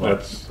all of them.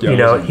 You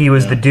know, he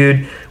was the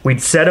dude.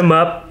 We'd set him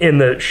up in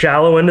the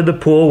shallow end of the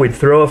pool. We'd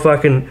throw a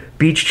fucking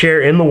beach chair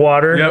in the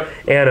water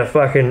and a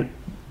fucking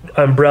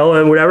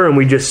umbrella and whatever, and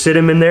we'd just sit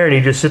him in there, and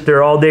he'd just sit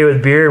there all day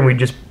with beer, and we'd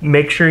just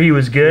make sure he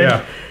was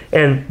good.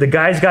 And the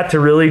guys got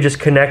to really just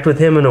connect with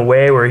him in a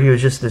way where he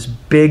was just this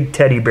big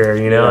teddy bear,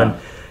 you know,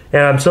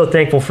 and I'm so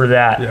thankful for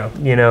that,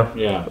 you know.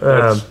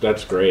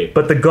 That's great.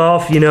 But the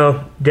golf, you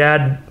know,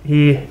 Dad,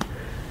 he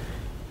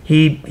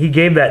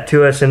gave that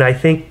to us, and I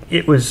think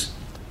it was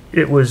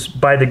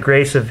by the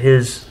grace of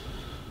his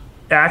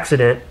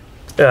accident,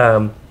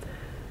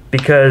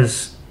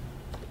 because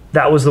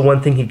that was the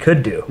one thing he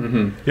could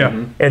do.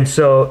 And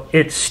so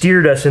it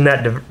steered us in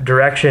that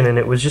direction, and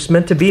it was just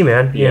meant to be,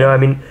 man. You know, I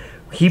mean,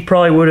 he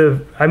probably would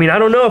have. I mean, I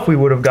don't know if we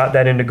would have got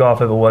that into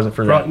golf if it wasn't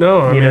for that.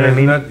 No, you know what I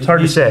mean. It's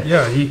hard to say.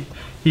 Yeah,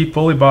 he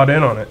fully bought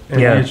in on it, and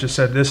he just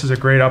said, "This is a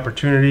great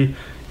opportunity."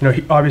 You know,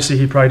 obviously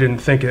he probably didn't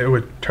think it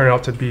would turn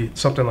out to be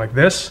something like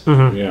this.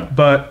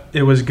 But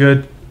it was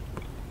good,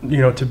 you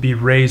know, to be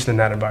raised in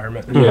that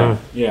environment. And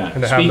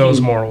to have those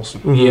morals.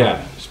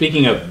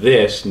 Speaking of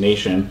this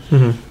nation,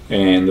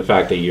 and the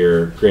fact that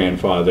your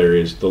grandfather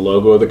is the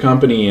logo of the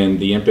company and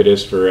the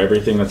impetus for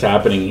everything that's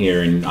happening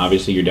here, and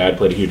obviously your dad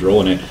played a huge role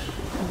in it.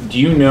 Do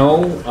you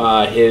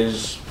know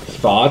his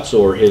thoughts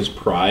or his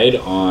pride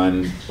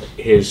on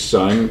his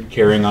son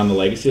carrying on the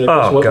legacy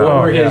like this? What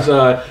were his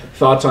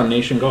thoughts on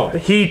Nation Golf?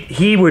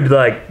 He would,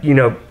 like, you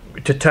know,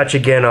 to touch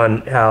again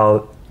on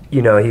how,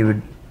 you know, he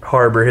would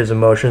harbor his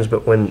emotions,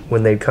 but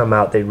when they'd come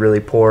out, they'd really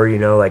pour, you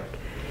know, like,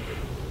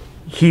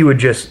 he would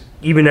just,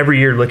 even every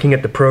year looking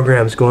at the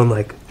programs going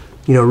like,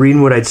 you know,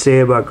 reading what I'd say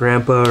about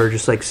Grandpa, or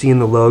just like seeing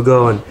the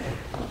logo, and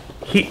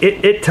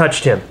it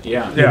touched him. You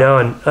know,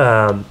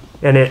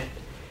 and it,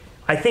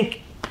 I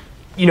think,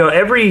 you know,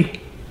 every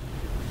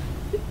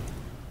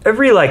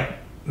like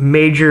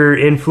major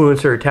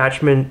influence or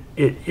attachment,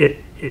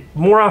 it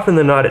more often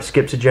than not, it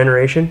skips a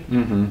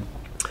generation.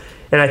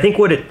 And I think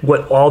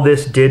what all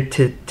this did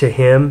to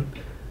him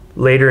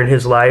later in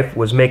his life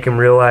was make him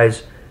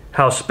realize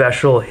how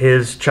special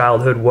his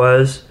childhood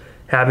was,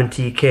 having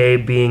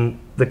TK, being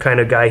the kind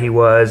of guy he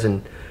was,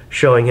 and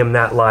showing him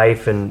that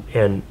life, and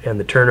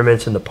the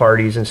tournaments and the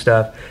parties and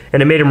stuff.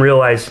 And it made him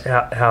realize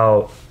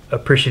how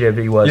appreciative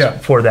he was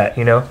for that,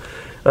 you know.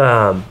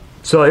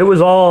 So it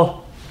was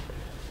all,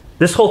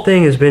 this whole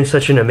thing has been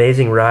such an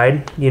amazing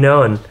ride, you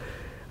know. And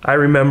I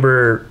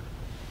remember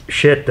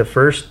the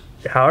first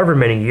however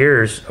many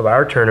years of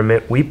our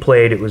tournament we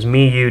played, it was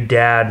me, you,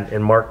 Dad,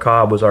 and Mark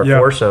Cobb was our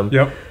foursome.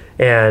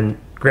 And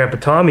Grandpa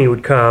Tommy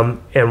would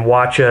come and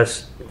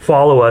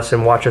follow us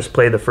and watch us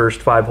play the first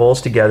 5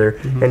 holes together,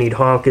 and he'd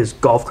honk his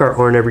golf cart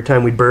horn every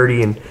time we'd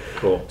birdie. And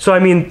so I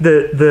mean,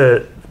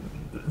 the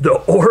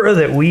aura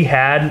that we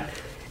had,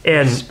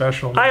 and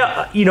special.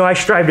 I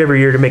strived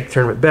every year to make the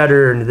tournament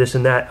better and this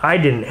and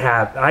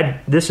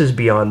that. This is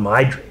beyond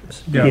my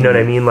dreams. You know what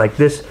I mean? Like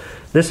this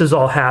has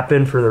all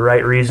happened for the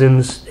right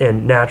reasons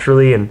and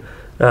naturally, and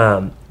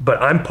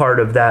but I'm part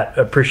of that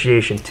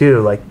appreciation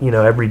too. Like, you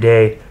know, every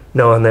day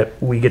knowing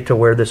that we get to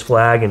wear this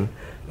flag and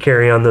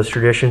carry on those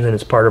traditions, and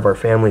it's part of our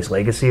family's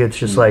legacy. It's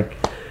just like,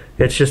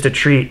 it's just a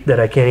treat that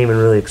I can't even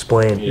really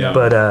explain. Yeah.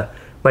 But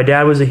my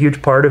dad was a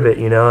huge part of it,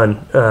 you know,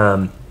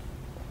 and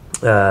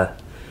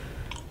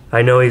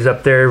I know he's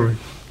up there,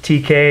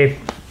 TK,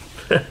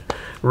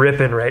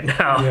 ripping right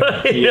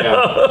now.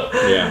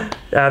 Yeah.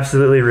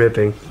 Absolutely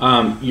ripping.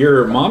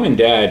 Your mom and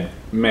dad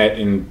met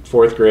in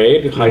 4th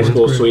grade, high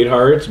school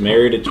sweethearts,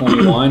 married at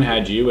 21,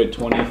 had you at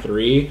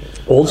 23.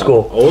 Old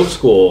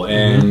school.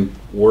 And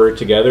were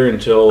together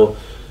until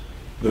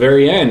the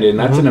very end, and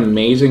that's an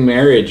amazing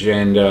marriage.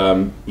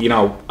 And you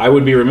know, I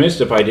would be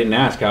remiss if I didn't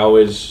ask, how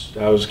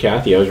was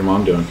Kathy? How's your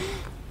mom doing?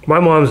 My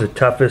mom's the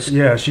toughest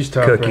She's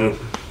tough, cookie man.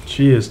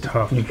 She is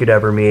tough. you could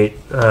ever meet.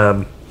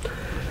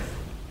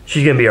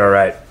 She's gonna be all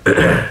right.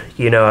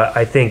 You know,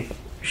 I think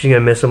she's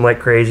gonna miss him like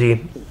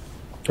crazy.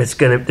 There's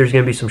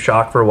gonna be some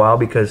shock for a while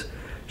because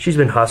she's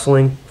been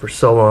hustling for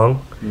so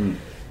long,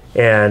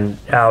 and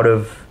out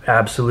of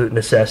absolute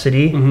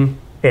necessity, and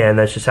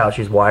that's just how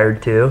she's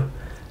wired too.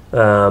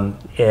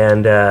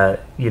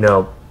 You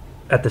know,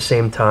 at the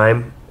same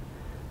time,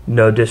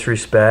 no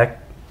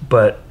disrespect,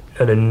 but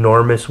an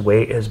enormous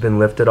weight has been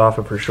lifted off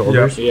of her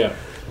shoulders. Yeah.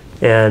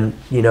 And,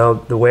 you know,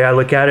 the way I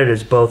look at it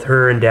is both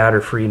her and dad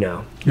are free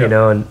now, you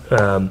know,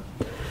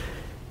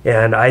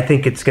 and I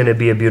think it's going to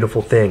be a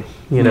beautiful thing,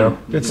 you know.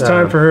 It's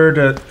time for her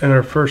to, in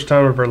her first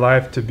time of her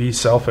life, to be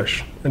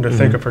selfish and to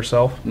think of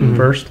herself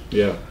first.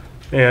 Yeah.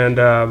 And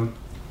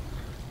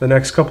the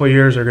next couple of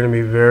years are going to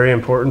be very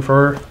important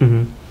for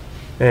her.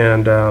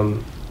 And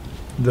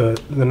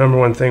the number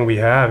one thing we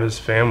have is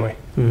family.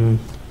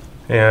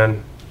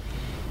 And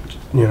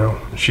you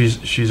know, she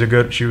was a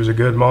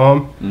good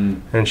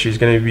mom, and she's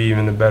going to be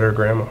even a better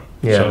grandma.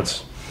 Yeah.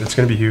 So it's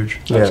going to be huge.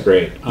 That's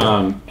great.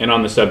 And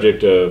on the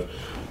subject of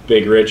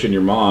Big Rich and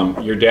your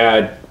mom, your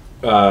dad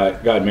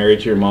got married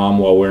to your mom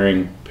while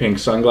wearing pink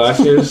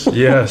sunglasses.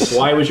 Yes.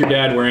 Why was your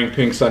dad wearing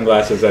pink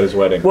sunglasses at his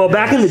wedding? Well,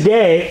 back in the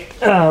day,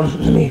 let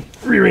me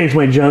rearrange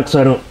my junk so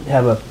I don't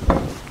have a,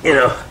 you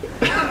know,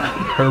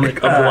 A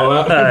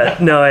blowout?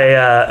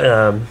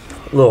 a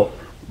little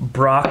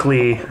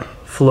broccoli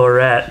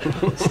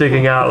floret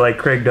sticking out like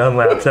Craig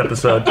Dunlap's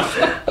episode.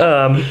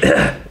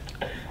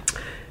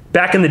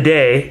 Back in the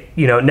day,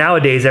 you know,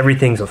 nowadays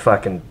everything's a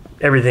thing.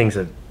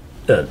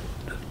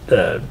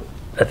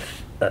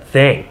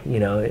 You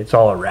know, it's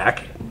all a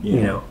racket.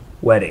 You know,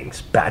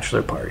 weddings,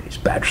 bachelor parties,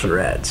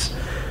 bachelorettes,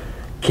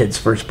 kids'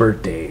 first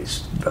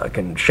birthdays,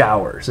 fucking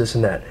showers, this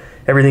and that.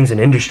 Everything's an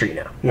industry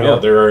now. You know?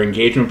 There are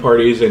engagement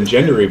parties and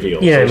gender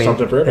reveals. Yeah, There's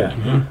something for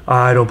everything.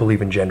 I don't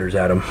believe in genders,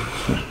 Adam.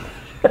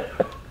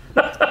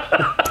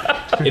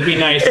 It'd be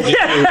nice to do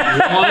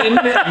one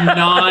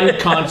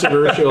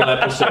non-controversial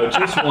episode,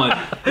 just one.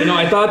 You know,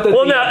 I thought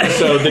that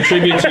episode, the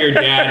tribute to your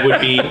dad, would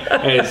be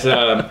as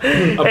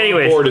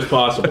above board as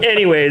possible.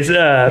 Anyways,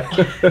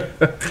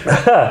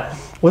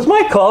 was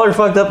my collar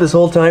fucked up this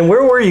whole time?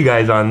 Where were you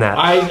guys on that?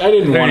 I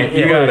didn't want it.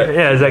 You got it.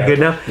 Yeah, is that good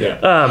now?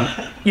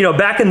 Yeah. You know,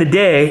 back in the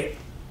day,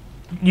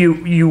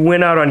 you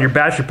went out on your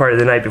bachelor party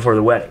the night before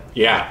the wedding.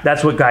 Yeah.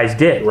 That's what guys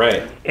did.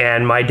 Right.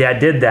 And my dad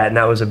did that, and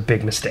that was a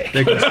big mistake.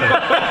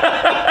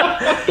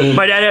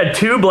 My dad had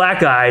 2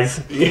 black eyes,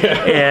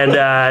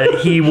 and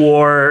he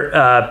wore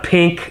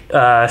pink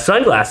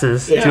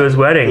sunglasses to his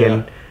wedding.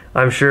 And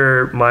I'm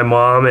sure my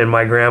mom and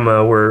my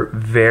grandma were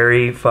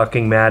very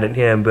fucking mad at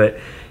him, but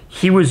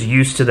he was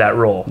used to that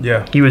role.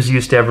 Yeah. He was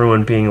used to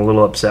everyone being a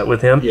little upset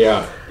with him.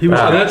 Yeah.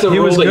 That's a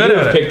role that you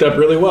have picked up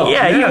really well.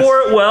 Yeah, he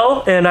wore it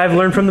well, and I've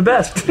learned from the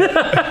best.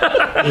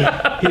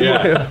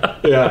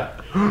 Yeah.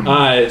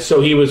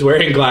 So he was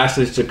wearing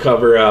glasses to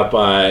cover up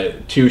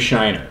 2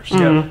 shiners.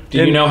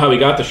 Did you know how he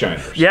got the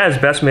shiners? Yeah, his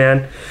best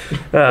man.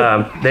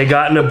 They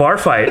got in a bar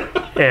fight,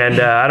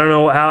 and I don't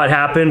know how it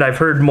happened. I've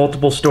heard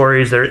multiple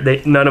stories.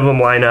 None of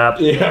them line up.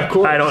 Yeah, of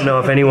course. I don't know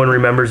if anyone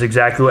remembers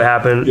exactly what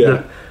happened.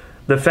 Yeah.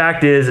 The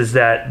fact is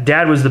that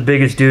Dad was the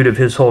biggest dude of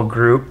his whole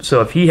group.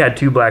 So if he had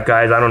 2 black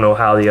guys, I don't know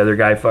how the other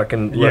guy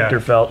fucking looked or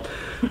felt.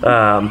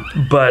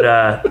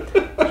 But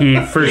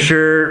he for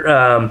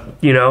sure,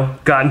 you know,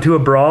 got into a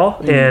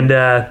brawl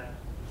and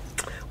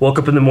woke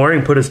up in the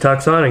morning, put his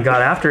tux on, and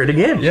got after it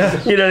again.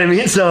 Yeah. You know what I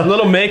mean? So A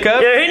little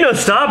makeup. yeah, ain't no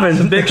stopping.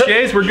 Some big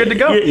shades. We're good to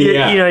go. You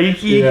know,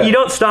 you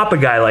don't stop a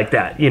guy like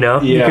that. You know,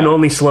 you can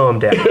only slow him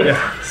down.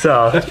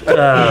 So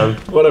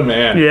What a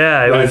man.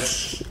 yeah,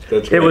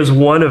 it was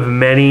one of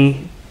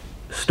many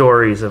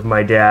stories of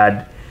my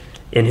dad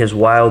in his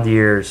wild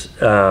years.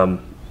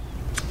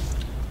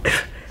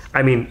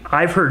 I mean,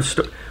 I've heard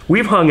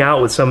we've hung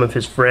out with some of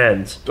his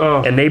friends,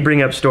 and they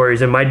bring up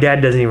stories, and my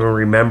dad doesn't even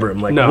remember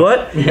them. Like,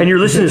 what? And you're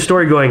listening to the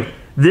story going,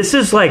 this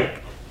is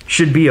like,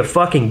 should be a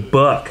fucking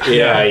book.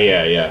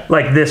 Yeah.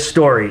 Like this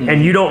story,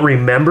 and you don't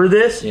remember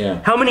this? Yeah.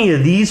 How many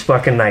of these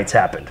fucking nights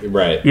happened?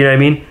 Right. You know what I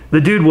mean?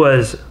 The dude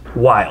was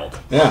wild.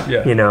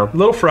 Yeah. You know? A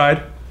little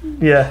fried.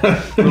 Yeah.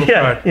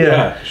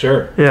 Yeah,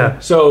 sure. Yeah.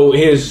 So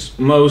his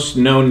most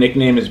known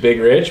nickname is Big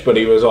Rich, but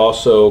he was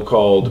also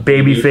called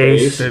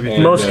Babyface.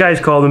 and, Most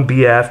guys call him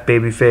BF,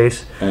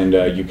 Babyface. And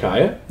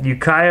Ukiah?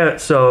 Ukiah,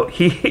 so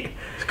he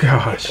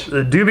Gosh.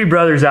 The Doobie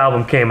Brothers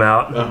album came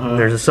out.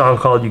 There's a song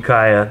called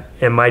Ukiah,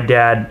 and my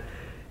dad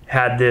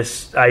had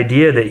this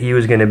idea that he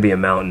was going to be a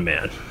mountain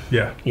man.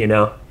 Yeah. You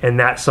know, and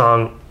that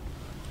song,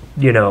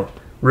 you know,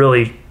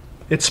 really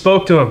It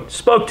spoke to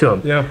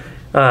him. Yeah.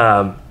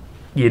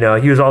 You know,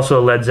 he was also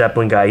a Led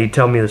Zeppelin guy. He'd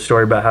tell me the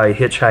story about how he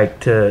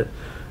hitchhiked to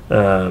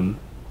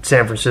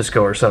San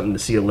Francisco or something to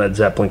see a Led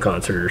Zeppelin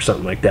concert or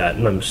something like that.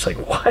 And I'm just like,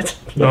 what?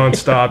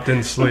 Non-stop,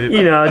 didn't sleep.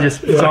 You know,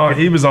 just...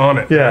 He was on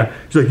it. Yeah.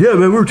 He's like, yeah,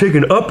 man, we were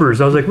taking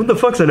uppers. I was like, what the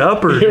fuck's an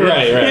upper?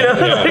 Right. You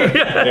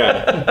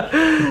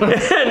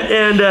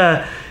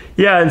know?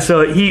 Yeah. And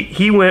so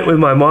he went with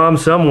my mom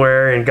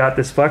somewhere and got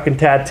this fucking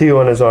tattoo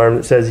on his arm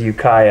that says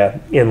Ukiah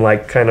in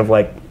like kind of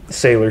like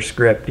sailor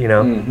script, you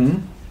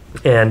know.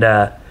 And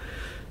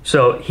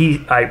so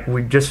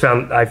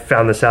I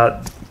found this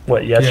out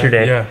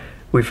yesterday. Yeah.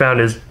 We found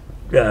his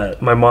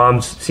my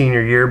mom's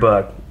senior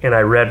yearbook, and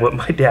I read what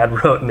my dad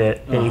wrote in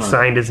it, and he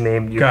signed his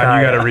name. Ukiah. God,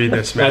 you got to read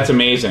this, man. That's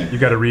amazing. You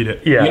got to read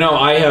it. Yeah. You know,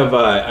 I have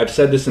I've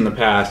said this in the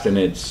past, and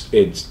it's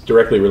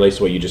directly relates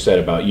to what you just said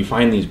about you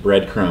find these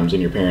breadcrumbs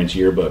in your parents'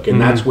 yearbook, and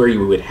that's where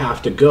you would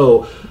have to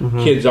go,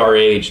 kids our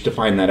age, to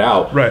find that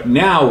out. Right.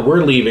 Now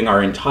we're leaving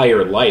our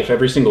entire life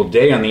every single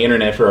day on the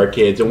internet for our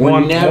kids, and we're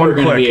never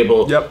going to be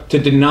able to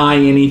deny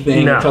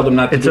anything or tell them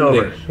not to do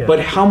anything. Yeah. But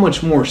how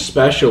much more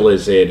special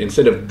is it,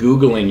 instead of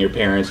Googling your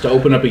parents, to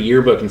open up a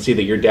yearbook and see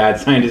that your dad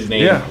signed his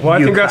name? Yeah, well,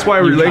 I think that's why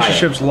Ukiah.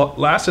 relationships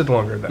lasted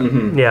longer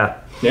then. Yeah.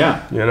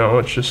 Yeah. You know,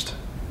 it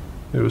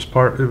was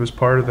part of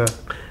the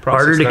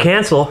process. Harder to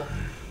cancel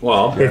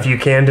Well, if you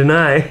can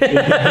deny.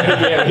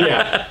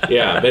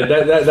 yeah. But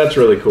that's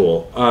really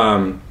cool.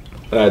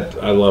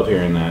 I love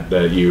hearing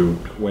that you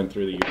went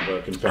through the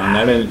yearbook and found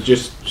that, and it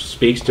just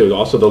speaks to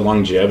also the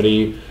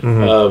longevity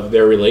of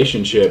their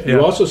relationship. Yeah.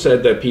 You also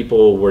said that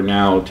people were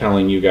now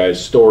telling you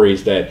guys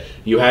stories that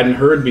you hadn't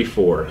heard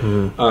before.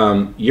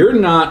 You're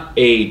not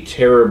a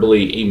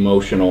terribly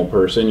emotional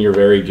person. You're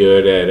very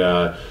good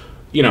at,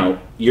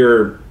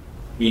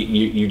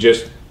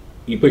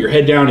 you put your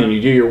head down and you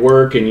do your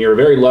work, and you're a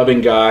very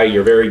loving guy.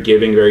 You're very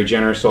giving, very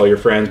generous to all your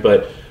friends.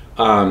 But,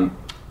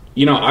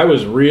 I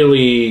was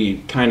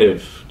really kind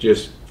of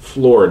just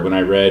floored when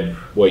I read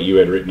what you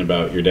had written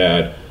about your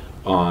dad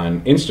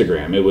on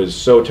Instagram. It was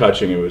so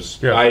touching. It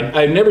was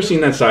I'd never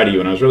seen that side of you,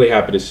 and I was really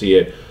happy to see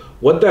it.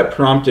 What that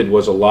prompted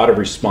was a lot of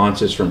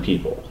responses from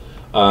people.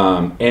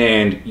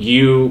 And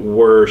you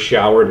were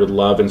showered with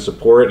love and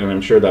support, and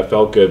I'm sure that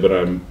felt good, but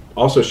I'm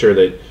also sure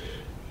that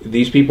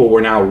these people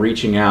were now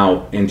reaching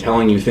out and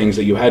telling you things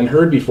that you hadn't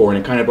heard before,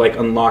 and it kind of like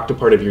unlocked a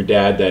part of your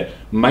dad that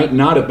might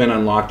not have been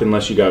unlocked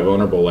unless you got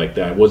vulnerable like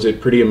that. Was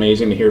it pretty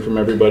amazing to hear from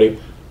everybody?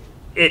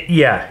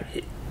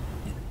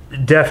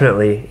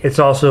 Definitely. It's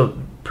also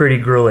pretty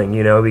grueling,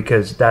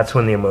 because that's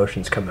when the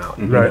emotions come out.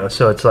 You know?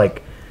 So it's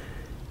like,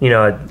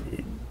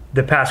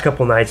 the past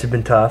couple nights have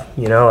been tough.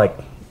 Like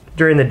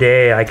during the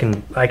day, I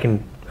can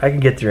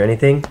get through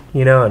anything.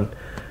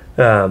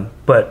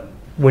 But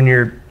when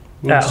you're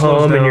at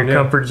home in your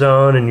comfort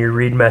zone and you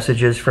read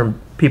messages from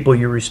people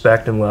you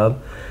respect and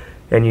love,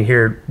 and you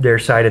hear their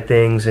side of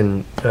things,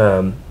 and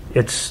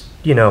it's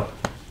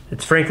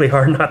frankly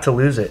hard not to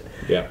lose it.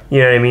 Yeah. You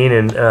know what I mean?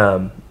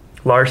 And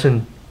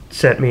Larson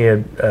sent me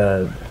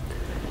an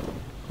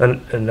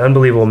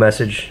unbelievable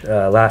message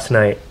last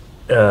night,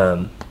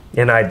 and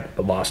I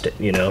lost it.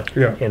 Yeah.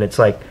 And it's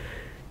like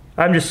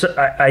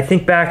I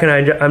think back, and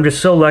I'm just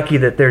so lucky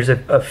that there's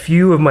a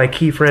few of my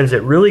key friends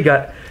that really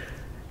got.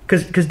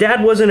 Because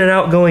Dad wasn't an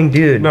outgoing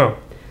dude. No.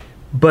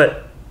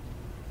 But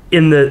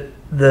in the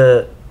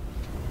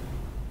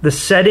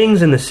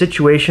settings and the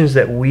situations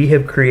that we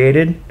have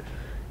created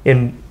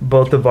in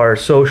both of our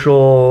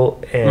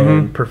social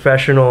and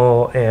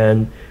professional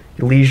and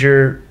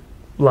leisure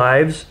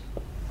lives,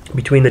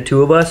 between the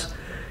two of us,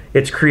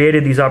 it's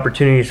created these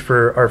opportunities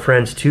for our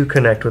friends to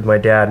connect with my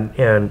dad.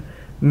 And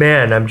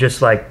man, I'm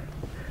just like,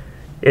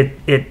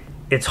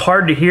 it's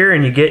hard to hear,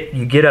 and you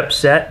get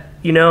upset,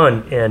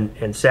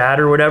 and sad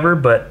or whatever,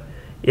 but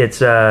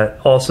it's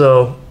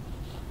also,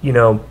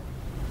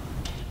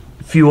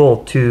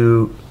 fuel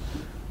to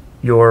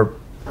your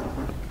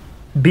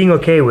being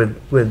okay with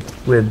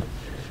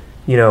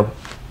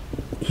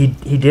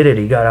he did it.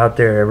 He got out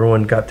there.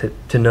 Everyone got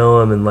to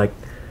know him, and like,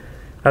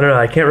 I don't know.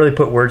 I can't really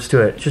put words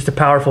to it. It's just a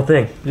powerful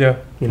thing. Yeah.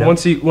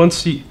 Once he,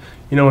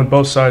 on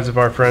both sides of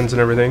our friends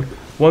and everything,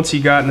 once he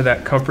got into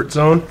that comfort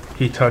zone,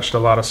 he touched a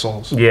lot of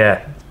souls.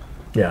 Yeah.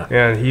 Yeah.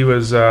 And he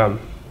was,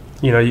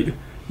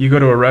 you go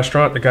to a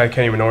restaurant, the guy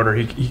can't even order.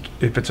 He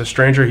if it's a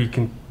stranger, he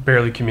can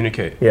barely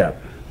communicate. Yeah.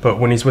 But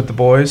when he's with the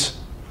boys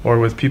or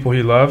with people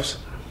he loves,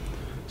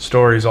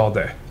 stories all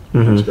day.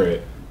 That's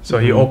great. So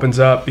he opens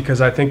up,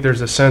 because I think there's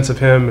a sense of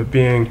him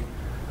being,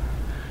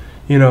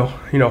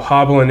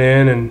 hobbling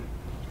in and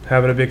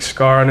having a big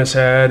scar on his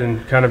head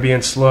and kind of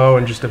being slow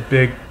and just a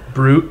big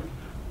brute,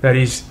 that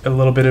he's a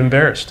little bit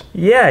embarrassed.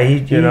 Yeah, he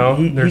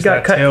there's got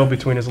that cut, tail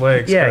between his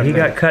legs. Yeah, he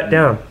got cut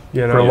down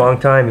for a long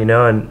time, and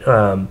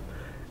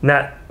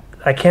that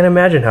I can't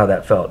imagine how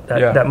that felt.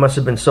 That must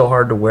have been so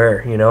hard to wear,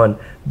 and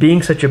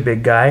being such a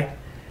big guy,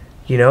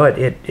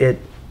 it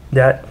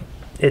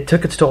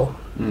took its toll.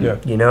 Yeah.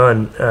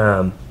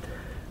 And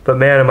but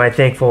man, am I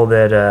thankful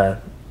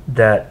that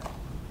that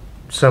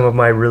some of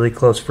my really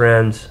close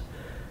friends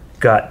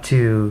got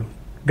to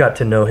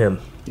know him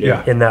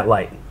Yeah. in that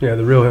light. Yeah,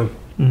 the real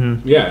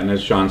him. Yeah, and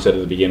as Sean said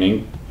at the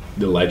beginning,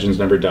 the legends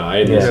never die,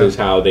 and this Yeah. is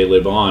how they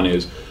live on,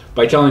 is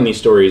by telling these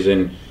stories.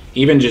 And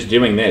even just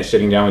doing this,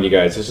 sitting down with you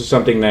guys, this is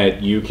something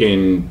that you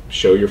can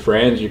show your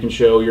friends, you can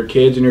show your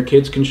kids, and your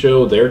kids can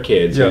show their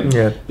kids. Yeah. And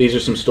Yeah. these are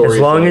some stories. As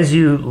long that- as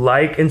you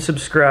like and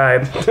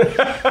subscribe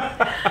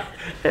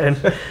and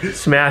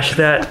smash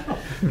that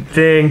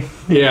thing.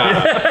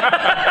 Yeah.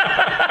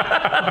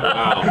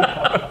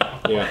 Wow.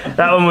 Yeah.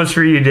 That one was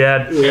for you,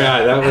 Dad.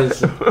 Yeah, that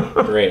was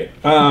great.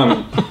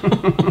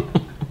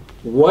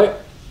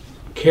 What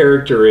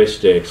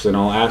characteristics, and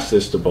I'll ask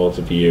this to both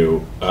of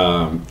you,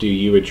 do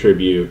you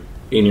attribute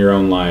in your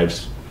own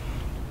lives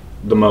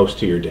the most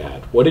to your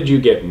dad? What did you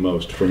get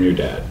most from your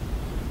dad?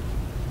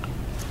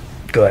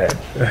 Go ahead.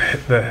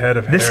 The head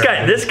of This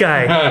hair.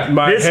 guy,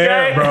 My this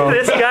hair, guy, bro.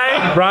 this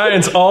guy.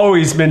 Brian's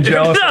always been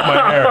jealous of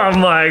my hair. Oh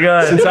my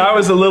god. Since I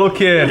was a little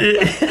kid,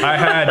 I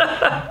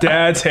had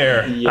dad's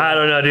hair. I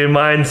don't know, dude.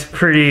 Mine's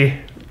pretty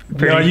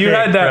No, you thick,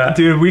 had that,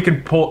 bro. dude. We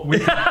can pull. We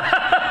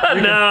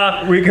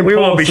can we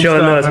pull won't be some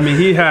showing stuff. those. I mean,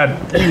 he had,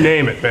 you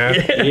name it, man.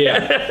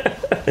 Yeah.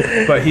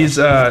 But he's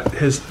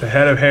the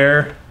head of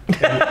hair,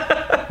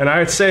 and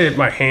I'd say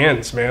my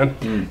hands,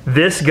 man.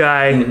 This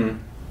guy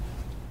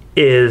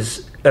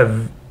is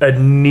a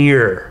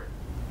near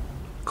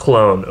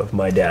clone of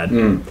my dad.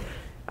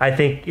 I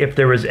think if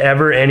there was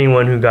ever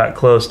anyone who got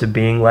close to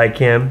being like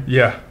him,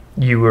 Yeah,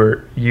 you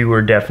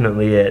were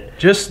definitely it.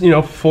 just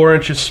 4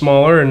 inches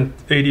smaller and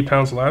 80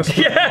 pounds less.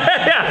 Yeah.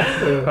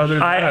 Other than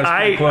that, it's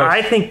pretty close.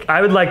 I think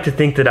I would like to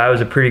think that I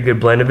was a pretty good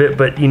blend of it,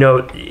 but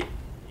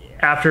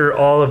after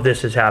all of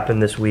this has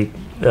happened this week,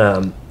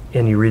 and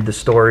you read the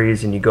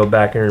stories and you go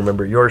back and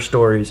remember your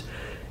stories,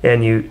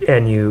 and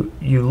you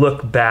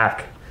look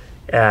back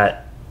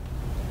at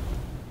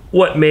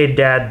what made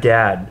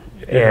Dad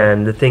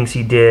and the things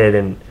he did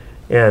and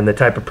the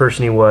type of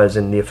person he was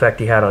and the effect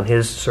he had on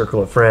his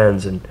circle of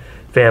friends and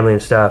family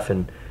and stuff,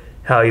 and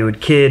how he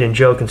would kid and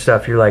joke and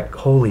stuff. You're like,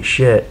 holy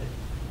shit,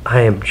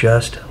 I am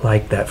just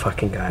like that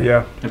fucking guy.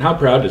 Yeah, And how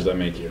proud does that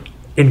make you?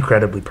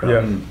 Incredibly proud.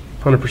 yeah,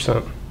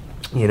 100%.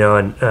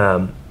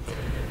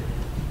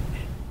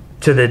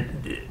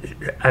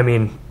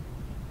 And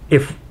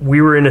if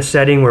we were in a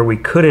setting where we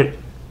couldn't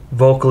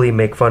vocally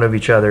make fun of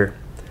each other,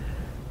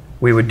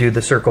 we would do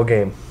the circle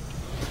game.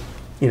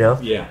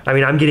 Yeah. I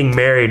mean, I'm getting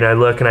married and I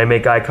look and I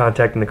make eye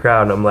contact in the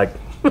crowd and I'm like,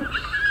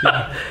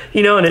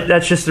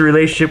 that's just the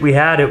relationship we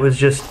had. It was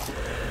just,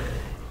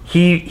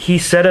 he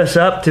set us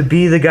up to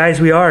be the guys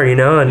we are,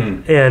 and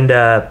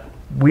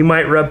we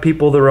might rub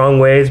people the wrong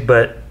ways,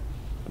 but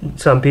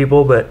some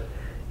people, but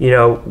we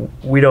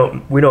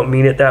don't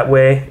mean it that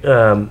way.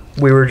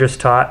 We were just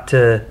taught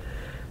to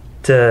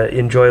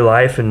enjoy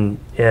life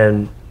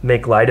and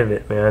make light of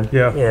it, man.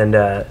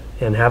 Yeah.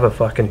 And have a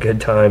fucking good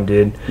time,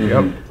 dude.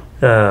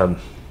 Yep.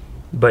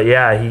 But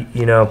yeah,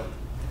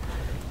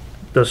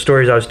 those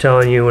stories I was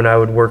telling you when I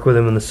would work with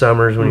him in the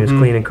summers when he was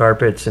cleaning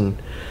carpets,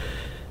 and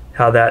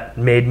how that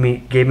gave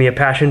me a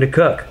passion to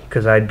cook,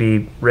 because I'd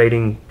be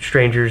raiding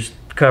strangers'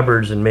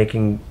 cupboards and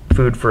making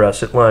food for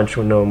us at lunch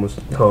when no one was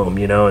home,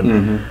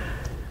 and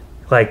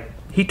like,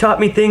 he taught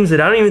me things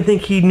that I don't even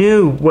think he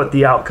knew what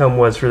the outcome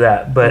was for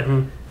that, but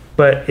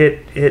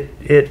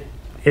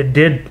it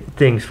did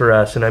things for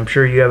us, and I'm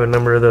sure you have a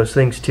number of those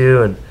things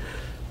too, and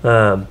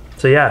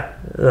so yeah,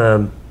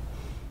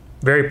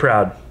 very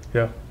proud.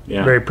 Yeah.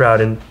 Yeah. Very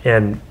proud,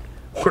 and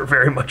we're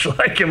very much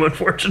like him,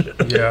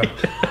 unfortunately. Yeah.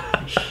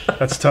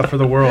 That's tough for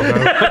the world.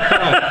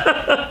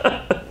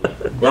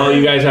 Well,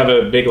 you guys have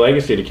a big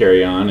legacy to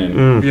carry on,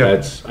 and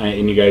Yeah.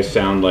 and you guys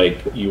sound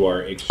like you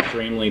are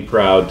extremely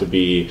proud to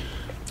be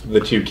the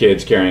two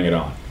kids carrying it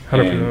on.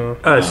 100%.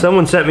 And,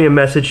 Someone sent me a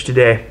message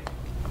today,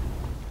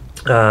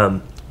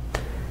 and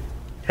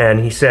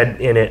he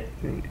said in it,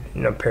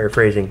 I'm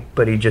paraphrasing,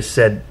 but he just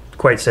said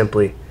quite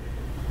simply,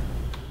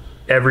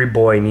 every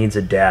boy needs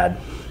a dad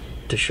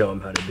to show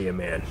him how to be a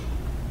man.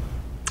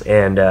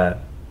 And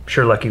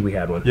sure lucky we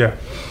had one. Yeah.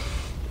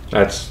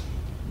 That's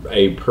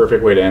a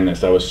perfect way to end this.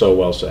 That was so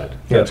well said.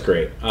 That's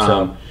great.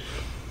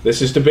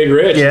 This is to Big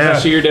Rich. Yeah. This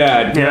is to your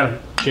dad. Yeah.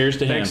 Cheers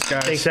to him. Thanks,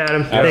 guys. Thanks,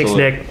 Adam. Absolutely.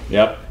 Thanks, Nick.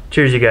 Yep.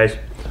 Cheers, you guys.